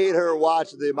 I made her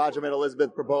watch the Macho Man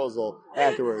Elizabeth proposal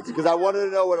afterwards because I wanted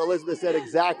to know what Elizabeth said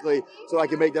exactly so I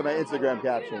could make that my Instagram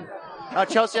caption. Now,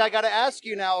 Chelsea, I got to ask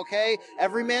you now, okay?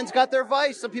 Every man's got their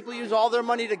vice. Some people use all their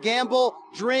money to gamble,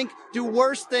 drink, do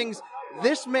worse things.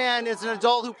 This man is an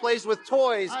adult who plays with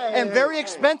toys and very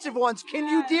expensive ones. Can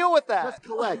you deal with that? Just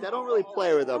collect. I don't really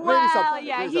play with them. Well,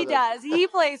 yeah, he does. He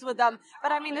plays with them.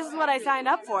 But, this is what I signed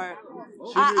up for.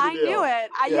 I knew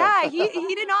it.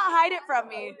 He did not hide it from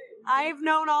me. I've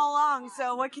known all along,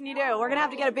 so what can you do? We're going to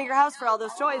have to get a bigger house for all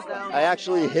those toys, though. I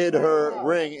actually hid her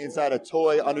ring inside a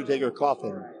toy Undertaker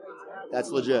coffin. That's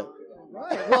legit.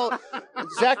 Right. Well,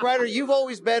 Zack Ryder, you've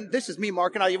always been, this is me,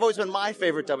 Mark, and you've always been my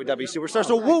favorite WWE superstar,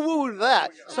 so woo-woo to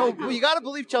that. So you got to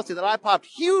believe, Chelsea, that I popped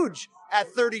huge at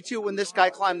 32 when this guy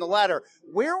climbed the ladder.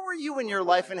 Where were you in your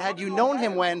life, and had you known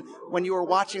him when you were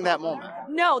watching that moment?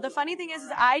 No, the funny thing is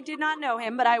I did not know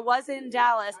him, but I was in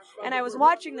Dallas, and I was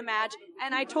watching the match,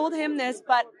 and I told him this,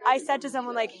 but I said to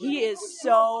someone, he is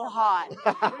so hot.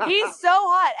 He's so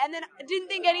hot. And then I didn't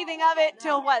think anything of it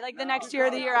till, the next year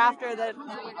or the year after that.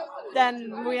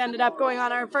 Then we ended up going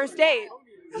on our first date.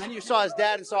 And then you saw his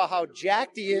dad and saw how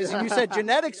jacked he is, and you said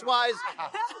genetics-wise.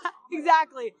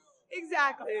 Exactly.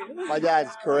 My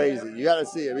dad's crazy. You got to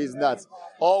see him. He's nuts.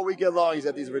 All weekend long, he's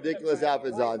got these ridiculous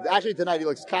outfits on. Actually, tonight he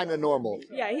looks kind of normal.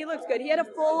 Yeah, he looks good. He had a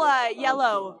full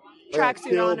yellow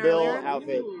tracksuit on Bill earlier.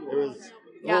 Outfit. It was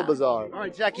a little bizarre. All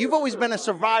right, Jack, you've always been a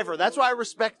survivor. That's why I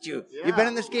respect you. Yeah. You've been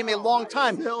in this game a long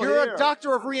time. You're a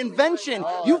doctor of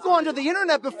reinvention. You've gone to the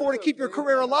internet before to keep your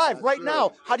career alive. Right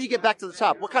now, how do you get back to the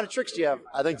top? What kind of tricks do you have?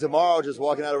 I think tomorrow, just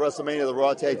walking out of WrestleMania, the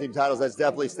Raw Tag Team titles, that's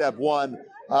definitely step one.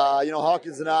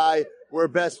 Hawkins and I, we're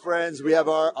best friends. We have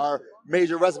our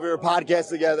major WrestleMania podcast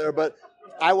together. But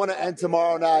I want to end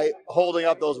tomorrow night holding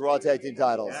up those Raw Tag Team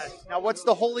titles. Now, what's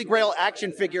the holy grail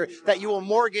action figure that you will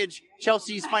mortgage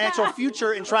Chelsea's financial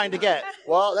future in trying to get?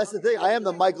 Well, that's the thing. I am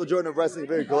the Michael Jordan of wrestling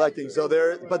figure collecting. So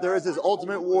there is this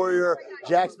Ultimate Warrior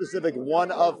Jack specific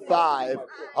 1 of 5.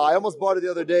 I almost bought it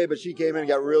the other day, but she came in and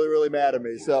got really, really mad at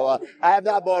me. So I have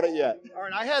not bought it yet. All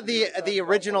right, I had the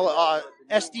original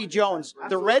SD Jones,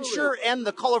 the red shirt and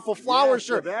the colorful flower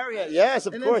shirt. Yes,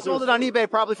 of and course. And then sold it on eBay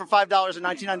probably for $5 in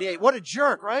 1998. What a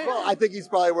jerk, right? Well, I think he's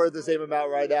probably worth the same amount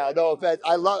right now. No offense.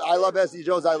 I love SD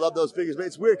Jones. I love those figures, but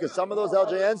it's weird because some of those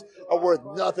LJNs are worth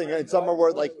nothing, and some are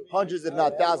worth like hundreds, if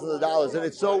not thousands of dollars. And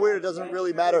it's so weird. It doesn't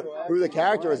really matter who the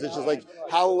character is. It's just like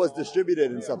how it was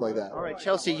distributed and stuff like that. All right,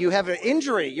 Chelsea, you have an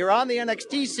injury. You're on the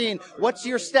NXT scene. What's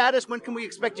your status? When can we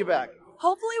expect you back?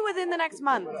 Hopefully within the next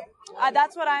month.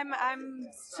 That's what I'm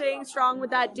staying strong with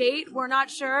that date. We're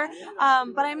not sure.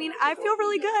 But I mean, I feel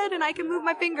really good and I can move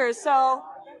my fingers. So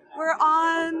we're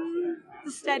on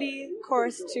the steady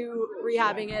course to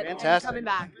rehabbing it and coming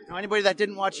back. Now, anybody that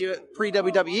didn't watch you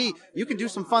pre-WWE, you can do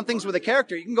some fun things with a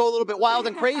character. You can go a little bit wild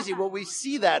and crazy. Will we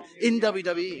see that in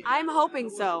WWE? I'm hoping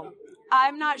so.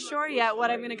 I'm not sure yet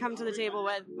what I'm going to come to the table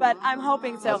with, but I'm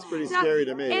hoping so. That's pretty scary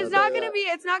to me. It's not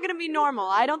going to be normal.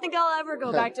 I don't think I'll ever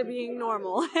go back to being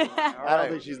normal. I don't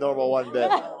think she's normal one bit.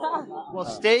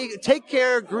 Well, take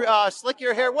care, slick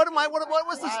your hair. What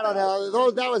was this? I don't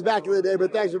know. That was back in the day,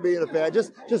 but thanks for being a fan.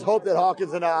 Just hope that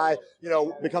Hawkins and I,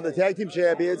 become the tag team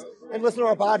champions and listen to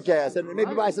our podcast and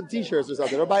maybe buy some T-shirts or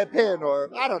something or buy a pin or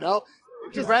I don't know.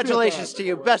 Congratulations to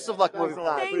you. Best of luck moving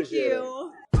forward. Thank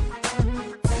you.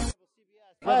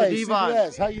 Hey, Devon.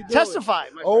 CBS, how you doing? Testify.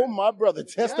 Oh, my brother,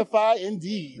 testify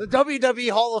indeed. The WWE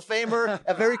Hall of Famer,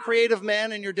 a very creative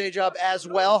man in your day job as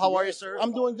well. How are you, sir?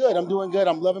 I'm doing good.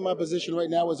 I'm loving my position right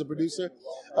now as a producer,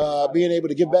 being able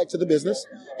to give back to the business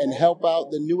and help out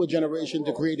the newer generation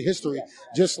to create history,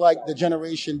 just like the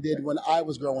generation did when I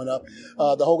was growing up.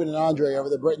 The Hogan and Andre era,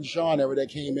 the Bret and Shawn era that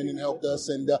came in and helped us,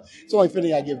 and it's only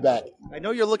fitting I give back. I know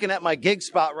you're looking at my gig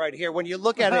spot right here. When you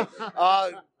look at it,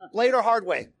 Blade or Hard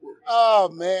Way? Oh,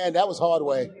 man, that was Hard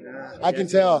Way. I can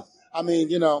tell. I mean,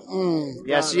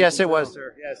 Yes, it was,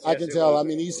 sir. Yes, I can tell. I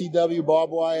mean, ECW,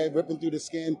 barbed wire, ripping through the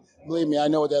skin. Believe me, I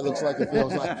know what that looks like and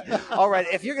feels like. All right,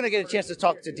 if you're going to get a chance to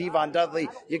talk to Devon Dudley,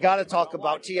 you got to talk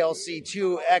about TLC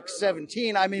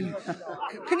 2X17. I mean,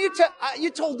 can you tell?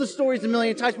 You told the stories a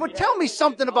million times, but tell me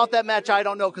something about that match I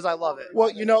don't know because I love it.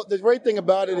 Well, the great thing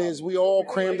about it is we all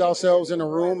crammed ourselves in a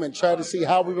room and tried to see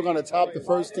how we were going to top the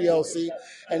first TLC,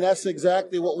 and that's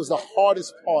exactly what was the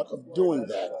hardest part of doing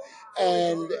that.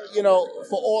 And,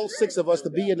 for all 6 of us to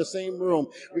be in the same room,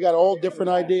 we got all different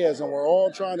ideas and we're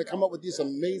all trying to come up with this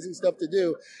amazing stuff to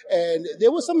do. And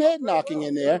there was some head knocking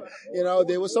in there.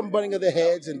 There was some butting of the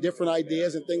heads and different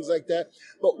ideas and things like that.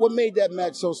 But what made that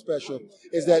match so special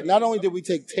is that not only did we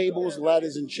take tables,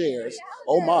 ladders, and chairs,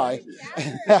 oh my,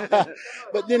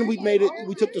 but then we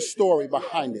took the story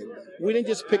behind it. We didn't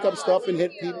just pick up stuff and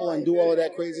hit people and do all of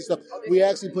that crazy stuff. We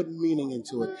actually put meaning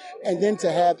into it. And then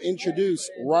to have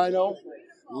introduced Rhino,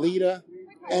 Lita,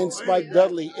 and Spike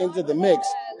Dudley into the mix,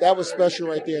 that was special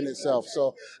right there in itself.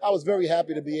 So I was very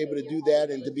happy to be able to do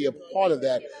that and to be a part of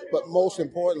that. But most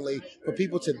importantly, for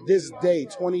people to this day,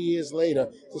 20 years later,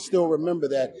 to still remember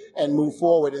that and move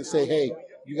forward and say, hey,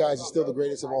 you guys are still the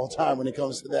greatest of all time when it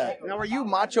comes to that. Now, are you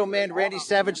Macho Man Randy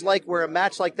Savage like where a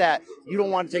match like that, you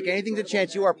don't want to take anything to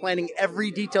chance? You are planning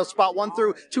every detail, spot 1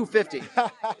 through 250.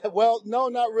 Well, no,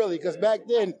 not really, because back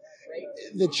then,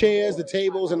 the chairs, the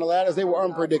tables, and the ladders, they were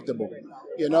unpredictable,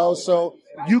 so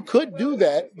you could do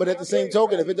that, but at the same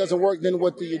token, if it doesn't work, then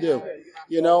what do you do?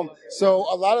 So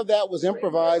a lot of that was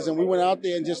improvised, and we went out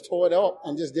there and just tore it up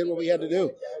and just did what we had to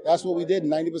do. That's what we did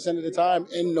 90% of the time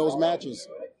in those matches.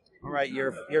 All right,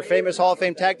 your famous Hall of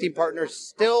Fame tag team partner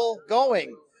still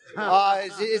going.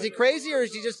 Is he crazy, or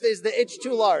is the itch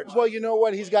too large? Well, you know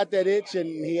what? He's got that itch,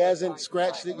 and he hasn't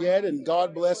scratched it yet, and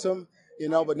God bless him.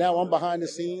 But now I'm behind the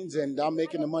scenes and I'm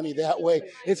making the money that way.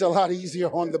 It's a lot easier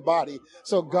on the body.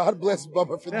 So God bless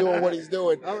Bubba for doing what he's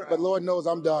doing. Right. But Lord knows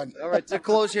I'm done. All right, to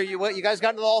close here, you guys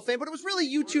got into the Hall of Fame, but it was really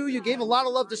you two. You gave a lot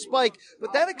of love to Spike,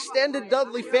 but that extended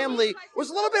Dudley family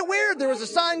was a little bit weird. There was a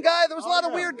sign guy. There was a lot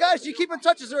of weird guys. Do you keep in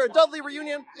touch? Is there a Dudley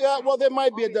reunion? Yeah, well, there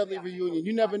might be a Dudley reunion.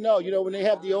 You never know. When they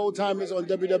have the old timers on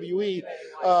WWE,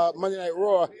 Monday Night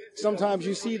Raw, sometimes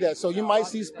you see that. So you might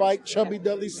see Spike, Chubby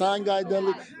Dudley, sign guy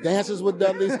Dudley, dances with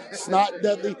Liquid Dudleys, Snot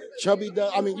Dudley, Chubby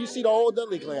Dudley. I mean, you see the whole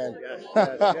Dudley clan.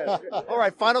 All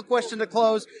right, final question to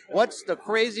close. What's the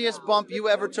craziest bump you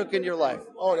ever took in your life?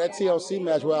 Oh, that TLC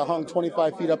match where I hung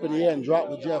 25 feet up in the air and dropped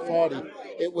with Jeff Hardy.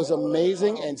 It was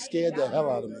amazing and scared the hell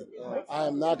out of me. I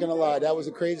am not going to lie. That was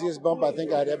the craziest bump I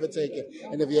think I'd ever taken.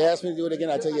 And if you ask me to do it again,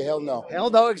 I tell you hell no. Hell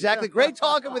no, exactly. Great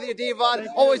talking with you, Devon.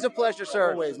 Always a pleasure,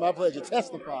 sir. Always. My pleasure.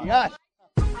 Testify. Yes.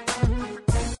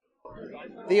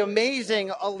 The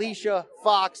amazing Alicia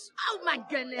Fox. Oh my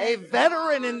goodness. A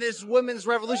veteran in this women's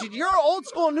revolution. You're old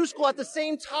school and new school at the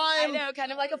same time. I know,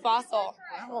 kind of like a fossil.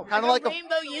 Kind of like a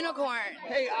rainbow unicorn.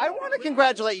 Hey, I want to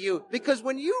congratulate you because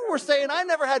when you were saying I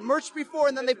never had merch before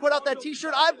and then they put out that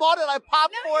t-shirt, I bought it, I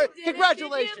popped for it.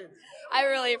 Congratulations. I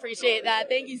really appreciate that.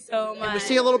 Thank you so much. Can we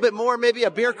see a little bit more, maybe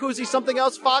a beer koozie, something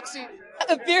else, Foxy?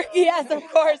 A beer, yes, of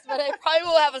course, but I probably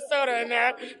will have a soda in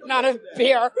there, not a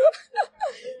beer.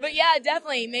 But yeah,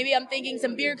 definitely. Maybe I'm thinking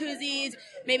some beer koozies,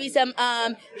 maybe some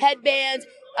headbands.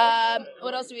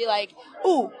 What else do we like?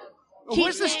 Ooh.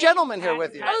 Where's this gentleman here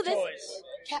with you? Oh, this.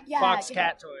 Fox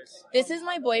cat toys. This is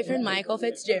my boyfriend, Michael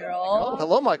Fitzgerald. Oh,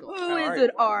 hello, Michael. Who is an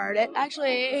artist.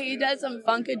 Actually, he does some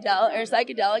funkadelic or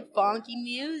psychedelic funky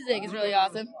music. It's really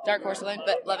awesome. Dark porcelain,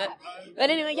 but love it.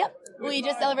 But anyway, yep. We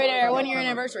just celebrated our 1 year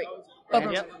anniversary.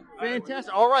 Yep.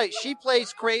 Fantastic. All right, she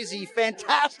plays crazy,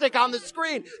 fantastic on the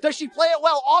screen. Does she play it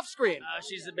well off screen?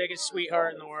 She's the biggest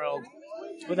sweetheart in the world,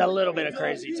 with a little bit of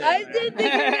crazy too. I did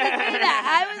think you were going to say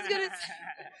that.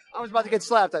 I was about to get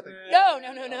slapped, I think.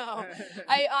 No.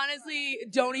 I honestly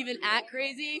don't even act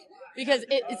crazy because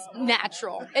it's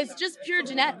natural. It's just pure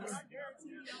genetics.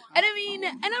 And I mean,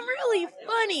 and I'm really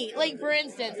funny. Like, for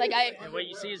instance, like And what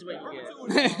you see is what you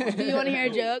get. Do you want to hear a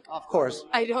joke? Of course.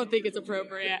 I don't think it's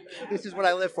appropriate. This is what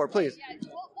I live for, please.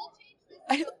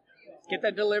 Get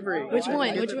that delivery. Which one?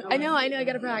 I know. I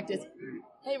got to practice.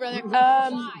 Hey, brother.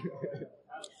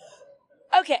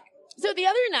 Okay. So the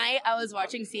other night, I was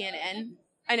watching CNN.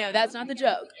 I know, that's not the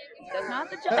joke. That's not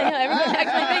the joke. I know, everyone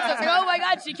actually thinks, I was like, oh my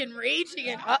God, she can read.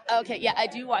 Okay, yeah, I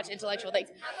do watch intellectual things.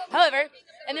 However,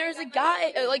 and there's a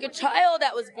guy, like a child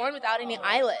that was born without any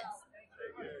eyelids.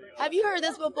 Have you heard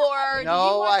this before?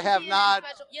 No, I have not.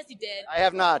 Special? Yes, you did. I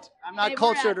have not. I'm not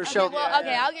cultured or show.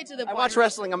 Okay, I'll get to the point. I watch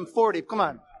wrestling. I'm 40. Come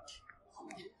on.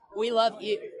 We love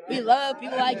you. We love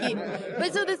people like you.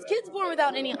 But so this kid's born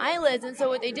without any eyelids, and so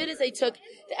what they did is they took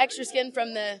the extra skin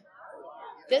from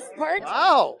this part.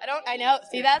 Wow. I know.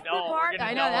 See, that's the part.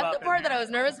 I know. That's the part that I was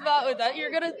nervous about. With that,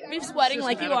 you're going to be sweating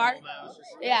like you are.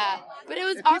 Yeah. But it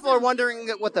was awesome. People are wondering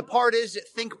what the part is.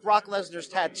 Think Brock Lesnar's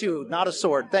tattoo, not a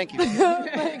sword. Thank you. Oh,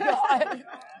 my God.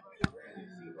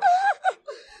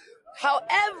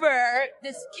 However,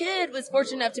 this kid was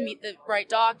fortunate enough to meet the right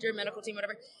doctor, medical team,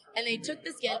 whatever, and they took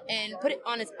the skin and put it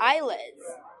on his eyelids,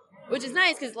 which is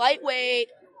nice because lightweight,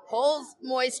 holds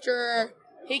moisture.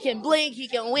 He can blink, he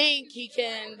can wink, he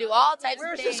can do all types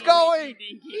of things. Where's this going?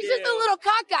 He's just a little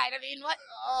cockeyed. I mean, what?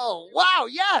 Oh, wow,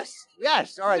 yes.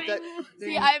 Yes, all right.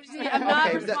 See, I'm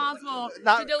not responsible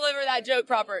to deliver that joke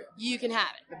proper. You can have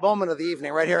it. The moment of the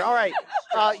evening right here. All right.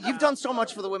 You've done so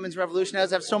much for the Women's Revolution, as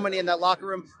have so many in that locker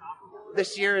room.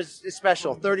 This year is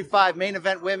special. 35 main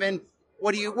event women.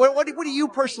 What do you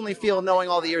personally feel knowing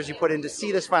all the years you put in to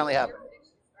see this finally happen?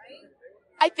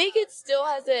 I think it still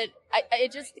has I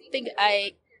just think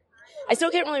I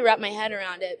still can't really wrap my head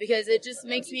around it because it just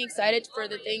makes me excited for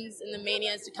the things and the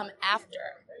manias to come after.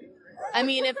 I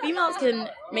mean, if females can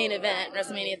main event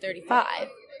WrestleMania 35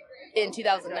 in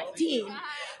 2019,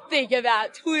 think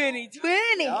about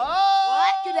 2020.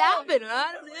 What could happen?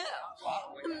 I don't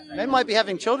know. Men might be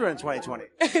having children in 2020.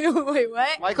 Wait,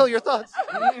 what? Michael, your thoughts?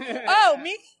 Oh,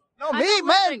 me? No, me,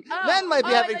 men. Men might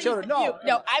be having children. No,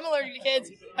 I'm allergic to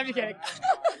kids. I'm just kidding.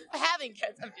 Having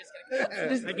kids. I'm just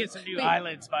kidding. I get some new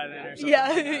eyelids by then or something.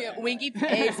 Yeah. Winky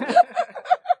face.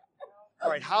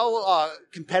 All right, how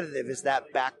competitive is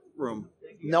that back room,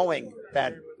 knowing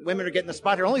that women are getting the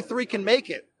spot here? Only 3 can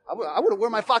make it. I would have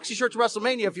worn my Foxy shirt to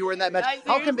WrestleMania if you were in that match.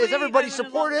 Is everybody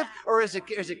supportive, or is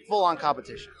it full-on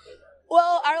competition?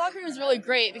 Well, our locker room is really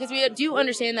great because we do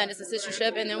understand that it's a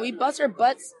sistership, and then we bust our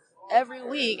butts every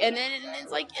week, and then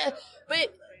it's like, yeah.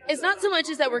 But it's not so much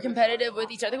as that we're competitive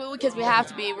with each other because we have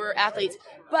to be. We're athletes,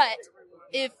 but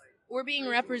if we're being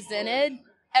represented,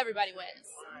 everybody wins.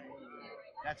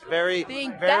 That's very.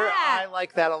 I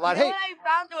like that a lot. You know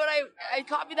I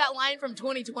copied that line from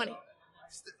 2020.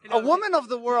 A woman of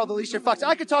the world, Alicia Fox.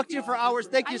 I could talk to you for hours.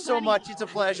 Thank you so much. It's a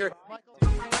pleasure.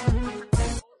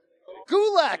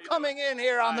 Gulak coming in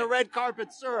here on the red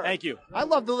carpet, sir. Thank you. I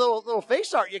love the little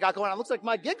face art you got going on. Looks like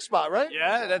my gig spot, right?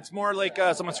 Yeah, that's more like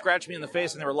someone scratched me in the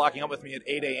face and they were locking up with me at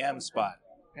 8 a.m. spot.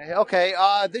 Okay.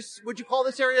 Would you call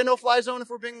this area a no-fly zone if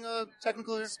we're being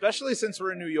technical here? Especially since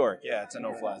we're in New York. Yeah, it's a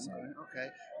no-fly zone. Okay.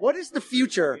 What is the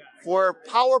future for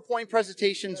PowerPoint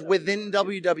presentations within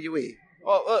WWE?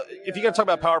 Well, if you got to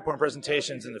talk about PowerPoint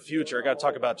presentations in the future, I got to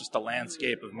talk about just the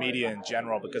landscape of media in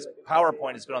general, because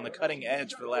PowerPoint has been on the cutting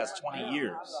edge for the last 20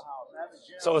 years.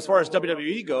 So as far as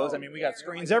WWE goes, I mean, we got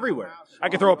screens everywhere. I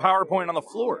could throw a PowerPoint on the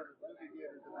floor.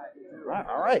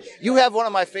 All right. You have one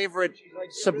of my favorite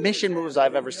submission moves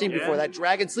I've ever seen before, that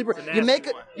Dragon Sleeper. You make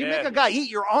a guy eat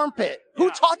your armpit. Who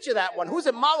taught you that one? Who's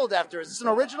it modeled after? Is this an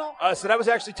original? So that was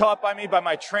actually taught by me by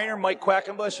my trainer, Mike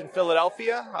Quackenbush in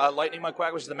Philadelphia. Lightning Mike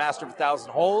Quackenbush is the master of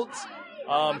 1,000 holds.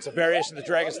 It's a variation of the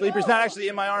Dragon Sleeper. It's not actually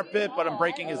in my armpit, but I'm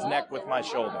breaking his neck with my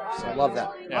shoulder. So. I love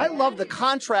that. Yeah. I love the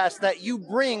contrast that you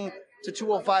bring to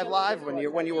 205 Live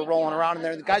when you were rolling around in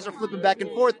there. The guys are flipping back and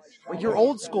forth. You're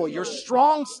old school. You're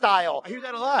strong style. I hear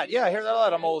that a lot. Yeah, I hear that a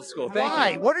lot. I'm old school.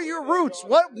 Thank you. What are your roots?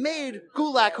 What made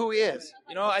Gulak who he is?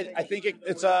 You know, I think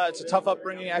it's a tough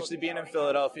upbringing actually being in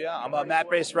Philadelphia. I'm a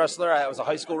mat-based wrestler. I was a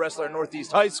high school wrestler at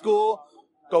Northeast High School.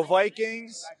 Go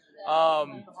Vikings.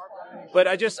 But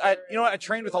I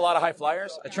trained with a lot of high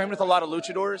flyers. I trained with a lot of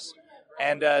luchadors.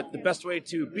 And the best way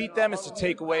to beat them is to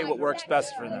take away what works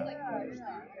best for them.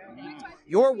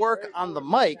 Your work on the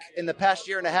mic in the past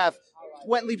year and a half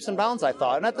went leaps and bounds, I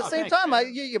thought. And at the same time,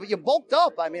 you bulked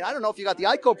up. I mean, I don't know if you got the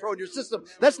ICO Pro in your system.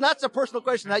 That's not a personal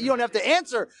question that you don't have to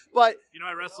answer. But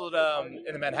I wrestled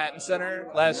in the Manhattan Center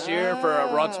last year for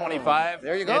Raw 25.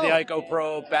 There you go. The ICO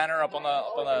Pro banner up on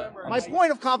the My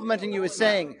point of complimenting you is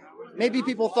saying maybe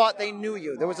people thought they knew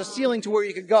you. There was a ceiling to where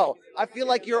you could go. I feel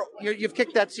like you've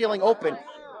kicked that ceiling open.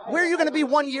 Where are you going to be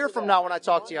 1 year from now when I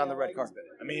talk to you on the red carpet?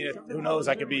 I mean, who knows?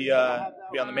 I could be on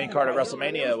the main card at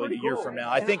WrestleMania a year from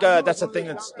now. I think that's the thing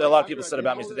that a lot of people said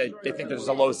about me is that they think there's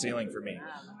a low ceiling for me.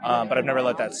 But I've never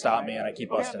let that stop me, and I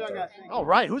keep busting through. All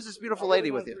right. Who's this beautiful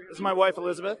lady with you? This is my wife,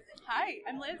 Elizabeth. Hi,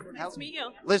 I'm Liz. Nice to meet you.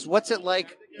 Liz, what's it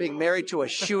like being married to a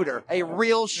shooter, a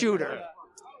real shooter?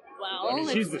 Well, I mean,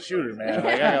 she's the shooter, man.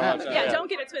 Like, I gotta watch that. Don't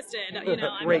get it twisted.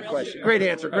 I'm Great question. Great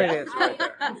answer. Great answer. Right there.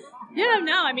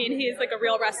 I mean, he's like a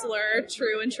real wrestler,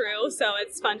 true and true. So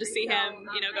it's fun to see him,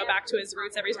 go back to his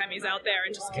roots every time he's out there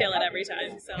and just kill it every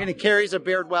time. So. And he carries a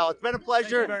beard well. It's been a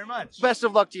pleasure. Thank you very much. Best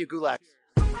of luck to you, Gulak.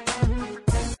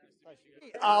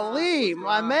 Ali,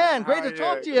 my man, great to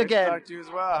talk to you again. Great to talk to you as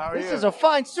well. How are you? This is a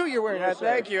fine suit you're wearing. Yeah,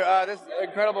 thank you. This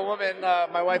incredible woman,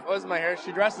 my wife Uzma here,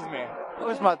 she dresses me.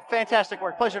 Uzma, fantastic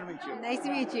work. Pleasure to meet you. Nice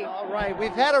to meet you. All right,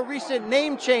 we've had a recent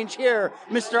name change here,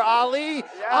 Mr. Ali. Yeah.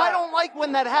 I don't like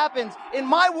when that happens. In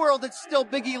my world, it's still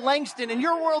Biggie Langston. In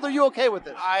your world, are you okay with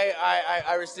this?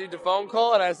 I received a phone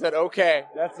call and I said okay.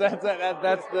 That's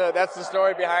the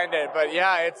story behind it. But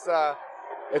yeah,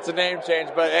 it's a name change,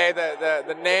 but hey,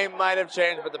 the name might have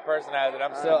changed, but the person has it.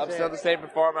 I'm still the same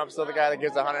performer. I'm still the guy that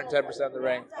gives 110% in the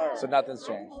ring. So nothing's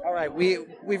changed. All right,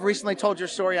 we've recently told your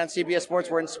story on CBS Sports.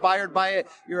 We're inspired by it.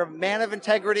 You're a man of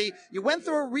integrity. You went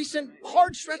through a recent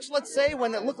hard stretch, let's say,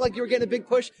 when it looked like you were getting a big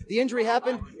push. The injury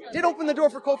happened. Did open the door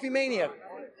for Kofi Mania.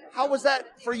 How was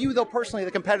that for you, though, personally,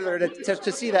 the competitor,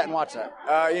 to see that and watch that?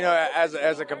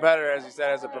 As a competitor, as you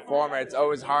said, as a performer, it's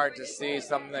always hard to see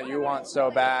something that you want so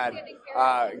bad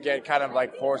get kind of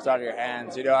like forced out of your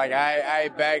hands. I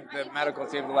begged the medical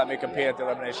team to let me compete at the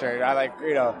elimination. I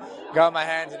got on my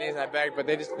hands and knees and I begged, but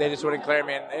they just wouldn't clear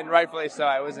me, and rightfully so.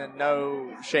 I was in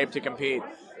no shape to compete.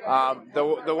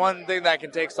 The one thing that I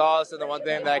can take solace and the one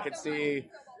thing that I can see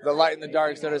the light in the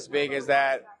dark, so to speak, is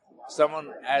that someone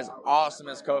as awesome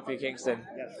as Kofi Kingston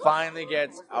finally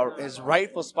gets his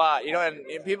rightful spot.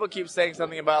 And people keep saying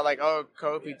something about like, oh,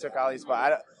 Kofi took Ali's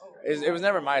spot. It was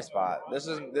never my spot. This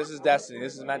is destiny.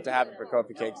 This is meant to happen for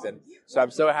Kofi Kingston. So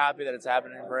I'm so happy that it's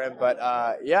happening for him. But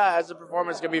as a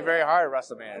performer, it's gonna be very hard at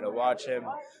WrestleMania to watch him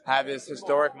have this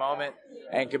historic moment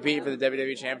and compete for the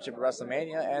WWE Championship at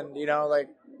WrestleMania. And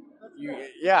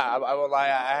I won't lie.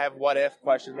 I have what if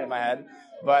questions in my head,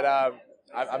 but.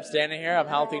 I'm standing here. I'm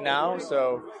healthy now,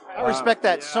 so I respect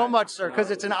that so much, sir,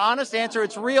 because it's an honest answer.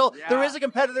 It's real. Yeah. There is a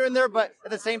competitor in there, but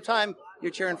at the same time,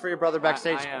 you're cheering for your brother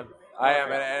backstage. I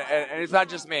am, and it's not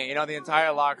just me. The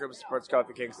entire locker room supports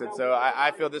Kofi Kingston, so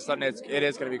I feel this Sunday it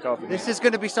is going to be Kofi. This is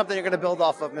going to be something you're going to build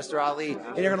off of, Mr. Ali,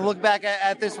 and you're going to look back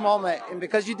at this moment, and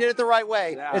because you did it the right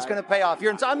way, it's going to pay off.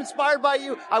 I'm inspired by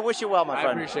you. I wish you well, my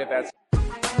friend. I appreciate that.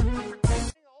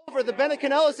 The Bennett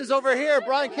Canellis is over here.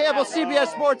 Brian Campbell, CBS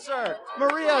Sports, sir.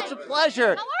 Maria, it's a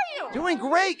pleasure. How are you? Doing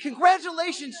great.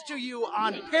 Congratulations to you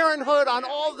on parenthood, on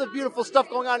all the beautiful stuff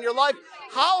going on in your life.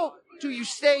 How do you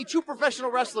stay two professional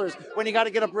wrestlers when you got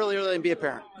to get up really early and be a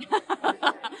parent?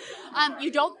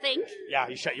 You don't think. Yeah,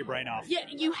 you shut your brain off. Yeah,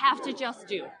 you have to just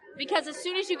do. Because as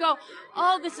soon as you go,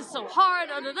 oh, this is so hard,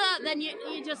 then you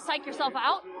just psych yourself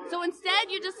out. So instead,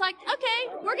 you're just like,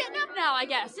 okay, we're getting up now, I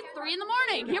guess. It's 3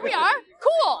 a.m. Here we are.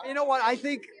 Cool. You know what? I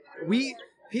think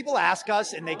people ask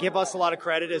us and they give us a lot of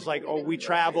credit as like, oh, we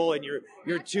travel and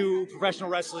you're two professional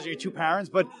wrestlers, you're two parents.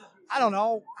 But I don't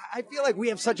know. I feel like we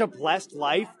have such a blessed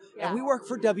life. And we work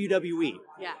for WWE.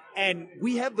 Yeah. And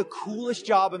we have the coolest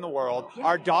job in the world. Yeah.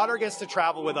 Our daughter gets to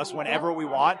travel with us whenever we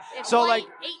want. It's so like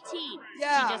like 18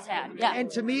 Yeah. she just had. Yeah.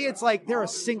 And to me, it's like there are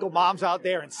single moms out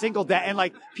there and single dad and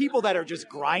like people that are just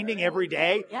grinding every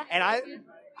day. Yeah. And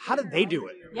how did they do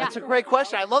it? Yeah. That's a great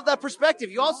question. I love that perspective.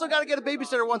 You also got to get a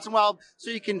babysitter once in a while so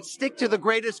you can stick to the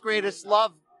greatest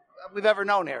love we've ever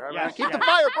known here. I mean, keep the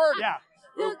fire burning. Yeah.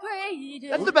 The greatest.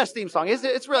 That's the best theme song. It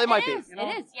might be. It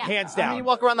is, yeah. Hands I down. mean, you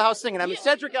walk around the house singing. I mean,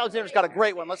 Cedric Alexander's got a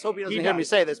great one. Let's hope he doesn't hear me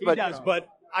say this. He But does, but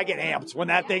I get amped when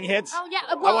that thing hits. Oh, yeah.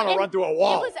 I Well, want to and run through a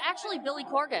wall. It was actually Billy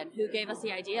Corgan who gave us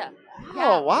the idea.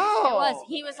 Oh, wow. It was.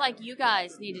 He was like, you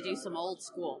guys need to do some old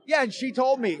school. Yeah, and she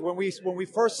told me when we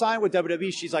first signed with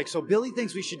WWE, she's like, so Billy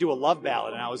thinks we should do a love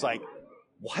ballad. And I was like,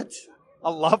 what?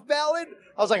 A love ballad?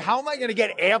 I was like, how am I going to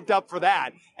get amped up for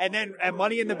that? And then at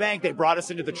Money in the Bank, they brought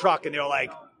us into the truck and they were like,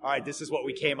 all right, this is what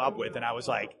we came up with. And I was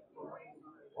like,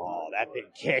 oh, that thing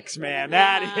kicks, man.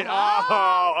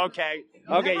 Okay.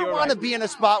 Okay, you were want to right. be in a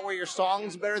spot where your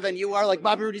song's better than you are. Like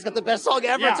Bobby Roode's got the best song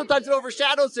ever, Yeah. and sometimes it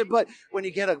overshadows it. But when you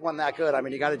get one that good, I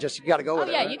mean, you got to go with Oh,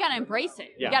 it. yeah, right? you got to embrace it.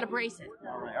 Yeah. You got to brace it.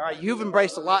 All right, you've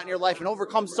embraced a lot in your life and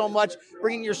overcome so much,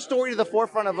 bringing your story to the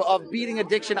forefront of beating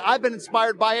addiction. I've been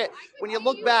inspired by it. When you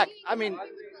look back, I mean,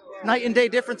 night and day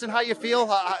difference in how you feel.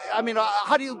 I mean,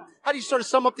 how do you sort of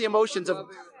sum up the emotions of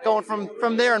going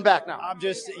from there and back now? I'm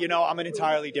just, I'm an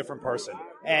entirely different person.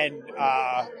 And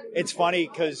it's funny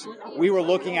because we were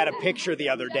looking at a picture the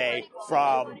other day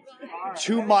from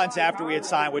 2 months after we had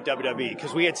signed with WWE,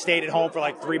 because we had stayed at home for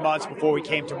like 3 months before we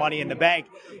came to Money in the Bank.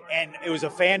 And it was a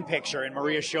fan picture, and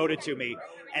Maria showed it to me.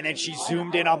 And then she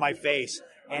zoomed in on my face,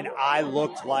 and I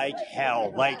looked like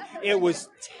hell. Like, it was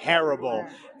terrible.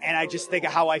 And I just think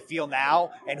of how I feel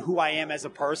now and who I am as a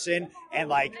person. And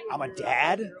like, I'm a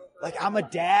dad. Like, I'm a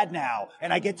dad now,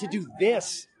 and I get to do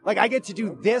this. Like, I get to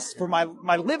do this for my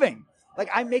living. Like,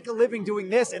 I make a living doing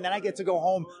this, and then I get to go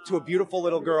home to a beautiful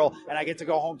little girl, and I get to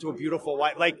go home to a beautiful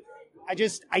wife. Like, I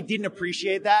didn't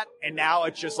appreciate that, and now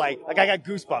it's just like I got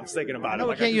goosebumps thinking about it. No, we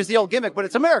Like, can't use the old gimmick, but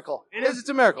it's a miracle. It's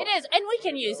a miracle. It is, and we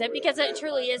can use it because it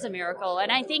truly is a miracle.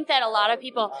 And I think that a lot of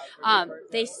people,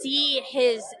 they see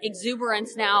his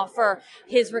exuberance now for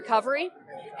his recovery,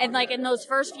 and like in those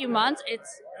first few months,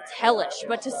 it's hellish.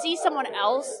 But to see someone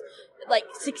else like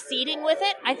succeeding with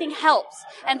it, I think helps.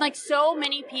 And like so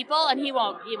many people, and he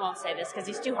won't say this because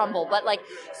he's too humble, but like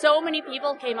so many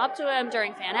people came up to him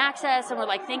during Fan Access and were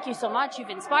like, "Thank you so much,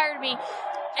 you've inspired me,"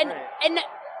 and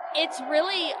it's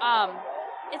really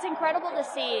it's incredible to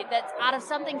see that out of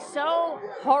something so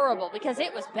horrible, because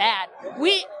it was bad.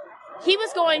 He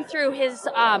was going through his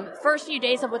first few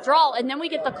days of withdrawal, and then we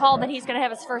get the call that he's going to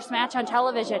have his first match on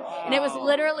television. And it was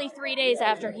literally 3 days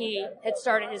after he had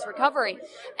started his recovery.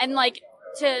 And, like,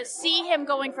 to see him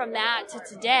going from that to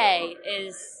today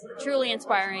is truly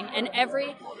inspiring. And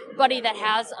everybody that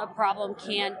has a problem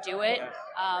can do it.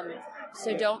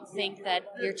 So don't think that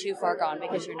you're too far gone,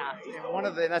 because you're not.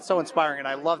 That's so inspiring, and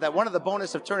I love that. One of the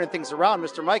bonus of turning things around,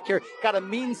 Mr. Mike here got a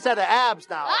mean set of abs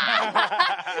now.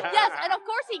 Yes, and of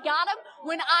course he got them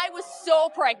when I was so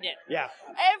pregnant. Yeah.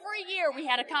 Every year we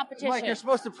had a competition. Mike, you're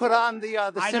supposed to put on the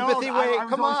sympathy weight. I was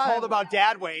Come always on. told about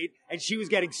dad weight, and she was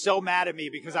getting so mad at me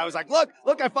because I was like, look,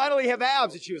 I finally have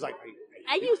abs. And she was like,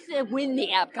 I used to win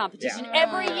the ab competition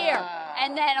every year.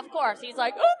 And then, of course, he's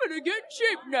like, I'm going to get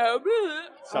cheap now.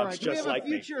 All right, do we have a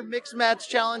future mixed match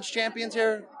challenge champions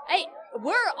here? Hey,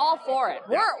 we're all for it.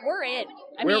 We're in.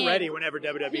 we're ready whenever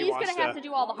WWE he's wants gonna have to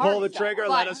do all the hard pull the stuff, trigger,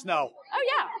 but- let us know. Oh,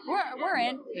 yeah, we're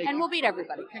in, and we'll beat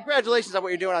everybody. Congratulations on what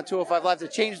you're doing on 205 Live to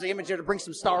change the image here, to bring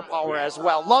some star power as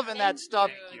well. Loving that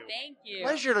stuff. Thank you.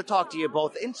 Pleasure to talk to you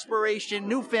both. Inspiration,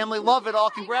 new family, love it all.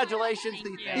 Congratulations.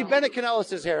 The Bennett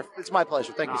Kanellis is here. It's my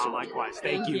pleasure. Thank you so much. Likewise.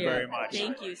 Thank you very much.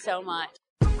 Thank you so much.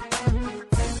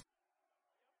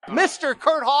 Mr.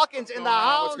 Kurt Hawkins in the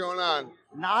house. What's going on?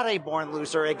 Not a born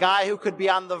loser, a guy who could be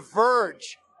on the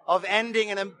verge of ending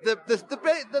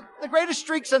the greatest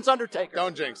streak since Undertaker.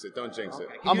 Don't jinx it. Don't jinx it.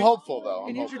 I'm hopeful, though.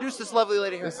 Can you introduce this lovely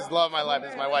lady here? This is love of my life.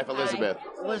 This is my wife, Elizabeth.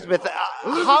 Elizabeth,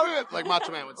 like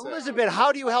Macho Man would say. Elizabeth,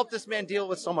 how do you help this man deal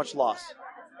with so much loss?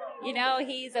 You know,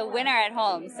 he's a winner at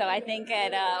home, so I think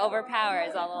it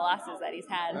overpowers all the losses that he's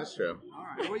had. That's true.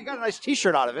 Well, you got a nice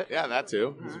T-shirt out of it. Yeah, that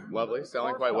too. It's lovely.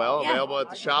 Selling quite well. Yeah. Available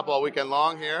at the shop all weekend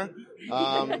long here.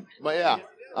 But yeah.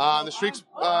 The streak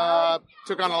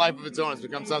took on a life of its own. It's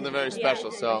become something very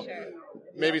special. So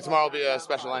maybe tomorrow will be a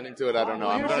special ending to it. I don't know.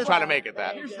 I'm going to try to make it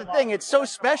that. Here's the thing. It's so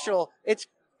special. It's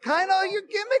kind of your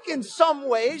gimmick in some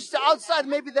ways. Outside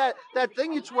maybe that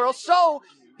thing you twirl. So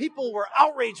people were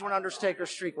outraged when Undertaker's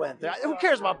streak went. Who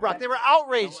cares about Brock? They were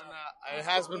outraged. It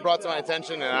has been brought to my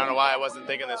attention, and I don't know why I wasn't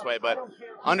thinking this way, but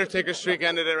Undertaker's streak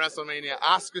ended at WrestleMania.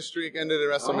 Asuka's streak ended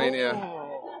at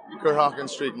WrestleMania. Kurt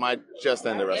Hawkins' streak might just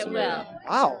end at WrestleMania.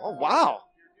 Wow. Oh, wow.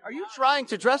 Are you trying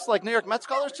to dress like New York Mets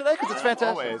colors today? Because it's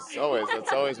fantastic. Always.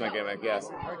 That's always my gimmick, yes.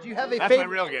 Do you have a That's my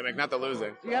real gimmick, not the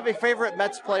losing. Do you have a favorite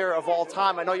Mets player of all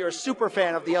time? I know you're a super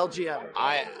fan of the LGM.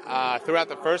 I threw out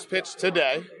the first pitch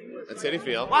today at Citi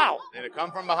Field. Wow. And a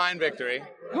come from behind victory.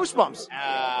 Goosebumps.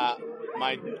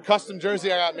 My custom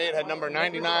jersey I got made had number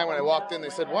 99. When I walked in, they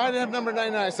said, "Why did it have number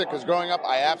 99?" I said, "Because growing up,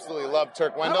 I absolutely loved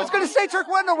Turk Wendell." I was going to say Turk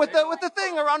Wendell with the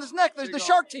thing around his neck. There's the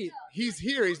shark teeth. He's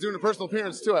here. He's doing a personal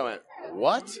appearance, too. I went,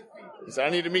 "What?" He said, "I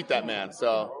need to meet that man."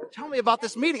 So tell me about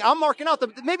this meeting. I'm marking out.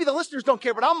 Maybe the listeners don't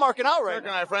care, but I'm marking out right now. Turk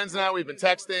and I are friends now. We've been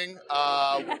texting.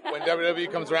 When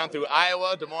WWE comes around through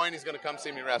Iowa, Des Moines, he's going to come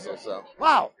see me wrestle. So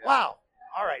Wow.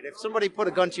 All right, if somebody put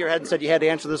a gun to your head and said you had to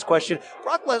answer this question,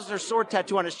 Brock Lesnar's sword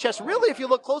tattoo on his chest, really, if you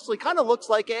look closely, kind of looks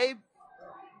like a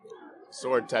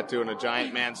sword tattoo on a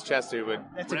giant man's chest who would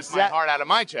rip my heart out of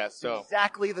my chest. So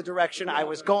exactly the direction I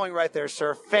was going right there,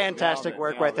 sir. Fantastic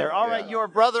work right there. All right, your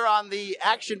brother on the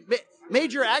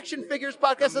Major Action Figures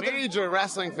podcast. Major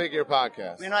Wrestling Figure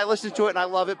podcast. And I listened to it and I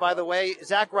love it, by the way.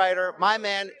 Zack Ryder, my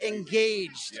man,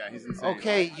 engaged. Yeah, he's insane.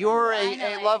 Okay, you're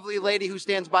a lovely lady who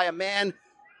stands by a man.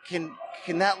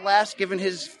 Can that last, given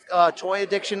his toy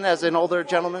addiction as an older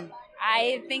gentleman?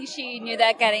 I think she knew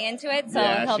that getting into it, so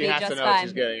he'll be just fine. She has to know what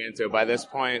she's getting into. By this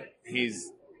point,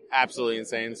 he's absolutely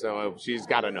insane, so she's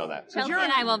got to know that. Chelsea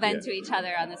and I will vent to each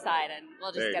other on the side, and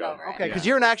we'll just get over it. Okay, because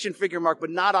you're an action figure, Mark, but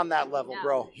not on that level,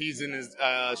 bro. He's in his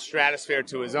stratosphere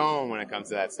to his own when it comes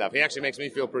to that stuff. He actually makes me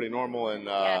feel pretty normal and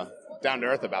down to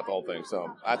earth about the whole thing,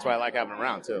 so that's why I like having him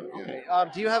around too. Okay.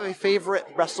 Do you have a favorite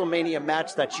WrestleMania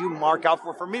match that you mark out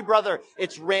for? For me, brother,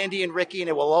 it's Randy and Ricky, and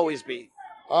it will always be.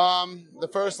 The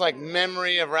first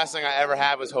memory of wrestling I ever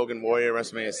had was Hogan Warrior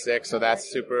WrestleMania 6, so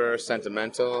that's super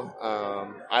sentimental.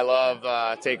 I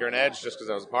love Taker and Edge just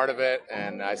because I was a part of it,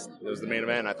 and it was the main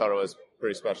event. I thought it was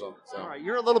pretty special. So. All right,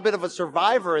 you're a little bit of a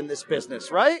survivor in this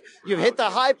business, right? You've hit the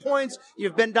high points,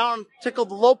 you've been down, tickled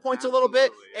the low points a little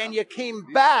bit, and you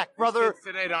came back, brother. Kids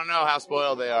today don't know how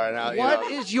spoiled they are. Now,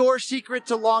 what is your secret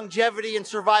to longevity and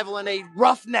survival in a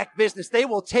roughneck business? They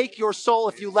will take your soul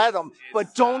if you let them,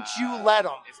 but don't you let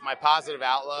them. It's my positive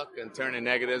outlook and turning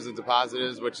negatives into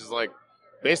positives, which is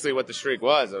basically what the streak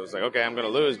was. I was like, okay, I'm going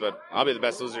to lose, but I'll be the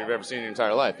best loser you've ever seen in your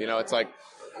entire life. It's like,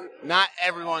 not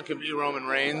everyone can be Roman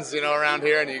Reigns, around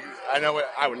here. And I know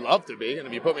I would love to be. And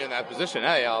if you put me in that position,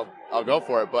 hey, I'll go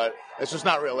for it. But it's just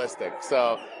not realistic.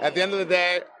 So at the end of the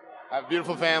day, I have a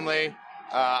beautiful family.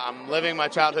 I'm living my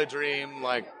childhood dream.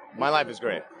 My life is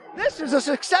great. This is a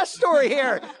success story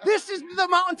here. This is the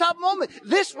mountaintop moment.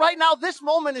 This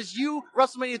moment is you,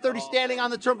 WrestleMania 30, standing on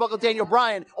the turnbuckle, Daniel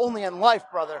Bryan, only in life,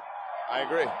 brother. I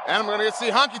agree. And I'm going to get to see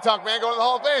Honky Tonk Man go to the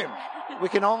Hall of Fame. We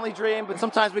can only dream, but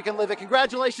sometimes we can live it.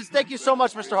 Congratulations. Thank you so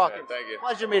much, Mr. Hawkins. Thank you.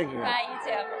 Pleasure meeting you. Bye,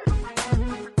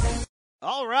 you too.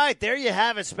 All right, there you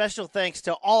have it. Special thanks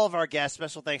to all of our guests.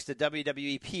 Special thanks to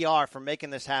WWE PR for making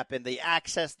this happen. The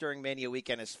access during Mania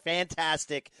weekend is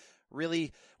fantastic.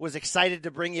 Really was excited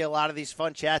to bring you a lot of these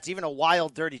fun chats. Even a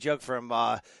wild, dirty joke from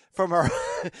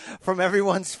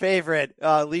everyone's favorite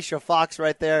Alicia Fox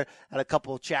right there. Had a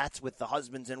couple of chats with the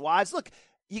husbands and wives. Look,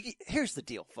 here's the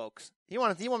deal, folks. You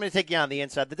want me to take you on the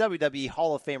inside? The WWE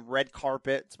Hall of Fame red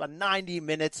carpet. It's about 90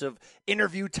 minutes of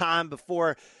interview time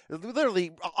before,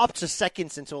 literally up to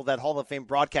seconds until that Hall of Fame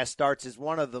broadcast starts, is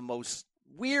one of the most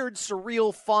weird,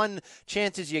 surreal, fun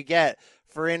chances you get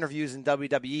for interviews in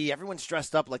WWE. Everyone's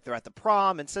dressed up like they're at the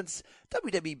prom, and since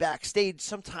WWE backstage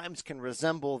sometimes can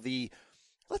resemble the,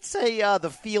 let's say, the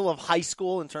feel of high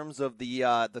school in terms of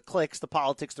the cliques, the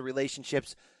politics, the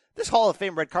relationships, this Hall of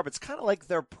Fame red carpet's kind of like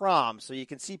their prom, so you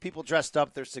can see people dressed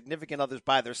up, their significant others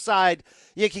by their side.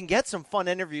 You can get some fun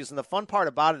interviews, and the fun part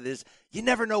about it is you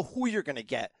never know who you're going to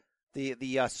get. The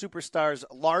superstars,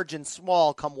 large and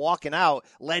small, come walking out,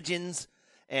 legends,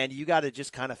 and you got to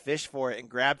just kind of fish for it and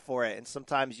grab for it. And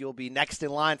sometimes you'll be next in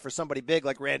line for somebody big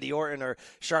like Randy Orton or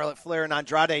Charlotte Flair and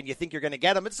Andrade, and you think you're going to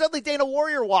get them. And suddenly Dana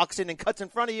Warrior walks in and cuts in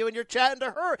front of you, and you're chatting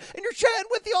to her, and you're chatting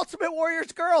with the Ultimate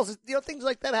Warrior's girls. Things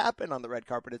like that happen on the red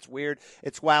carpet. It's weird,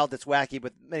 it's wild, it's wacky,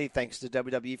 but many thanks to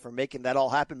WWE for making that all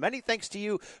happen. Many thanks to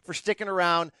you for sticking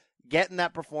around, getting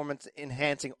that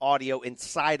performance-enhancing audio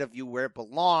inside of you where it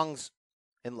belongs.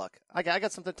 in luck. I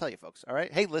got something to tell you, folks, all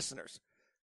right? Hey, listeners,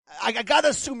 I got to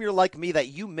assume you're like me that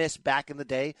you missed back in the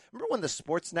day. Remember when the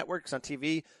sports networks on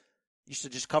TV used to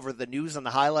just cover the news and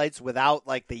the highlights without,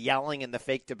 like, the yelling and the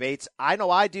fake debates? I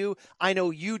know I do. I know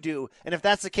you do. And if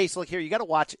that's the case, look here, you got to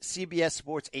watch CBS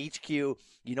Sports HQ.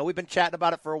 You know we've been chatting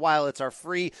about it for a while. It's our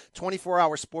free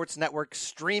 24-hour sports network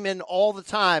streaming all the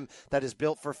time that is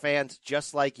built for fans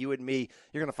just like you and me.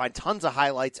 You're going to find tons of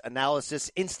highlights,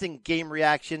 analysis, instant game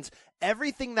reactions,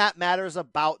 everything that matters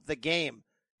about the game.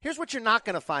 Here's what you're not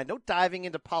going to find. No diving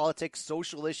into politics,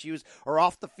 social issues, or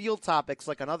off-the-field topics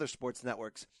like on other sports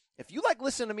networks. If you like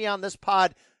listening to me on this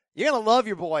pod, you're going to love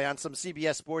your boy on some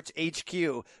CBS Sports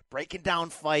HQ, breaking down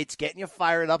fights, getting you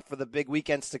fired up for the big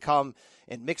weekends to come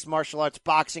in mixed martial arts,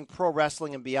 boxing, pro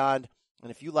wrestling, and beyond.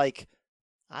 And if you like,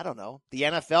 I don't know, the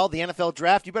NFL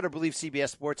draft, you better believe CBS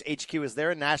Sports HQ is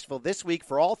there in Nashville this week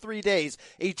for all 3 days.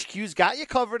 HQ's got you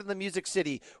covered in the Music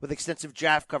City with extensive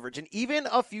draft coverage and even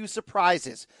a few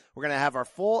surprises. We're going to have our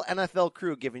full NFL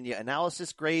crew giving you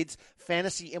analysis, grades,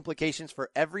 fantasy implications for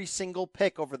every single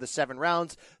pick over the 7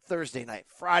 rounds, Thursday night,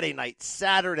 Friday night,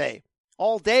 Saturday.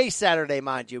 All day Saturday,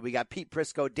 mind you. We got Pete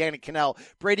Prisco, Danny Cannell,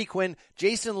 Brady Quinn,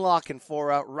 Jason La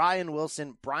Canfora, Ryan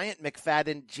Wilson, Bryant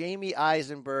McFadden, Jamie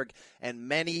Eisenberg, and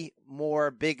many more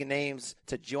big names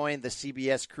to join the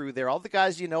CBS crew there. All the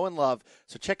guys you know and love.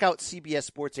 So check out CBS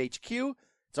Sports HQ.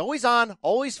 It's always on,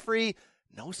 always free.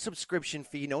 No subscription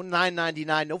fee, no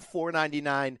 $9.99, no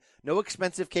 $4.99, no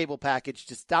expensive cable package.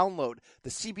 Just download the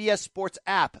CBS Sports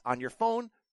app on your phone,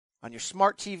 on your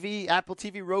smart TV, Apple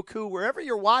TV, Roku, wherever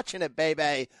you're watching it,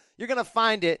 baby. You're going to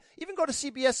find it. Even go to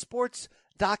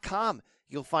CBSSports.com.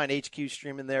 You'll find HQ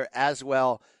streaming there as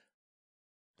well.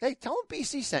 Hey, tell them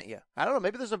BC sent you. I don't know.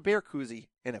 Maybe there's a beer koozie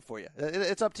in it for you.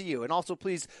 It's up to you. And also,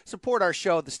 please support our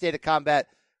show, The State of Combat.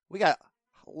 We got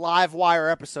live wire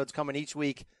episodes coming each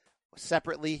week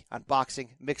separately on boxing,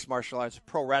 mixed martial arts,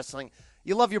 pro wrestling.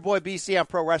 You love your boy BC on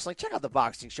pro wrestling. Check out the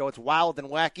boxing show. It's wild and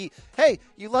wacky. Hey,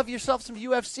 you love yourself some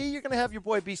UFC? You're going to have your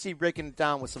boy BC breaking it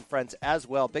down with some friends as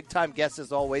well. Big-time guests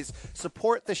as always.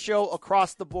 Support the show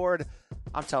across the board.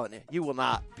 I'm telling you, you will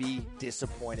not be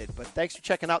disappointed. But thanks for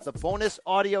checking out the bonus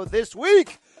audio this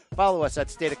week. Follow us at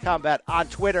State of Combat on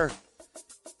Twitter.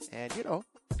 And,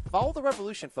 follow the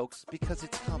revolution, folks, because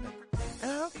it's coming. And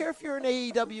I don't care if you're an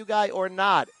AEW guy or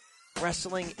not.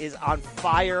 Wrestling is on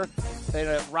fire, and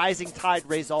a rising tide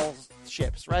raises all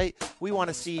ships, right? We want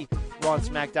to see Raw and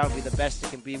SmackDown be the best it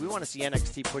can be. We want to see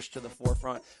NXT push to the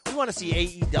forefront. We want to see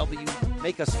AEW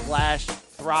make a splash,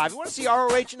 thrive. We want to see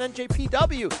ROH and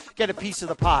NJPW get a piece of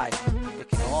the pie. It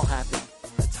can all happen.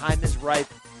 The time is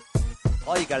ripe.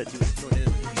 All you got to do is tune in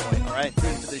and enjoy, all right?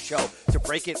 Tune into the show to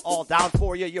break it all down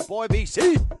for you. Your boy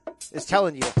BC is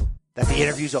telling you that the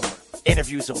interview's over.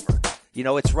 Interview's over.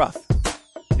 It's rough.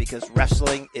 Because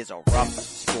wrestling is a rough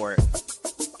sport.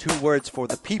 2 words for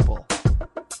the people.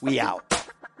 We out.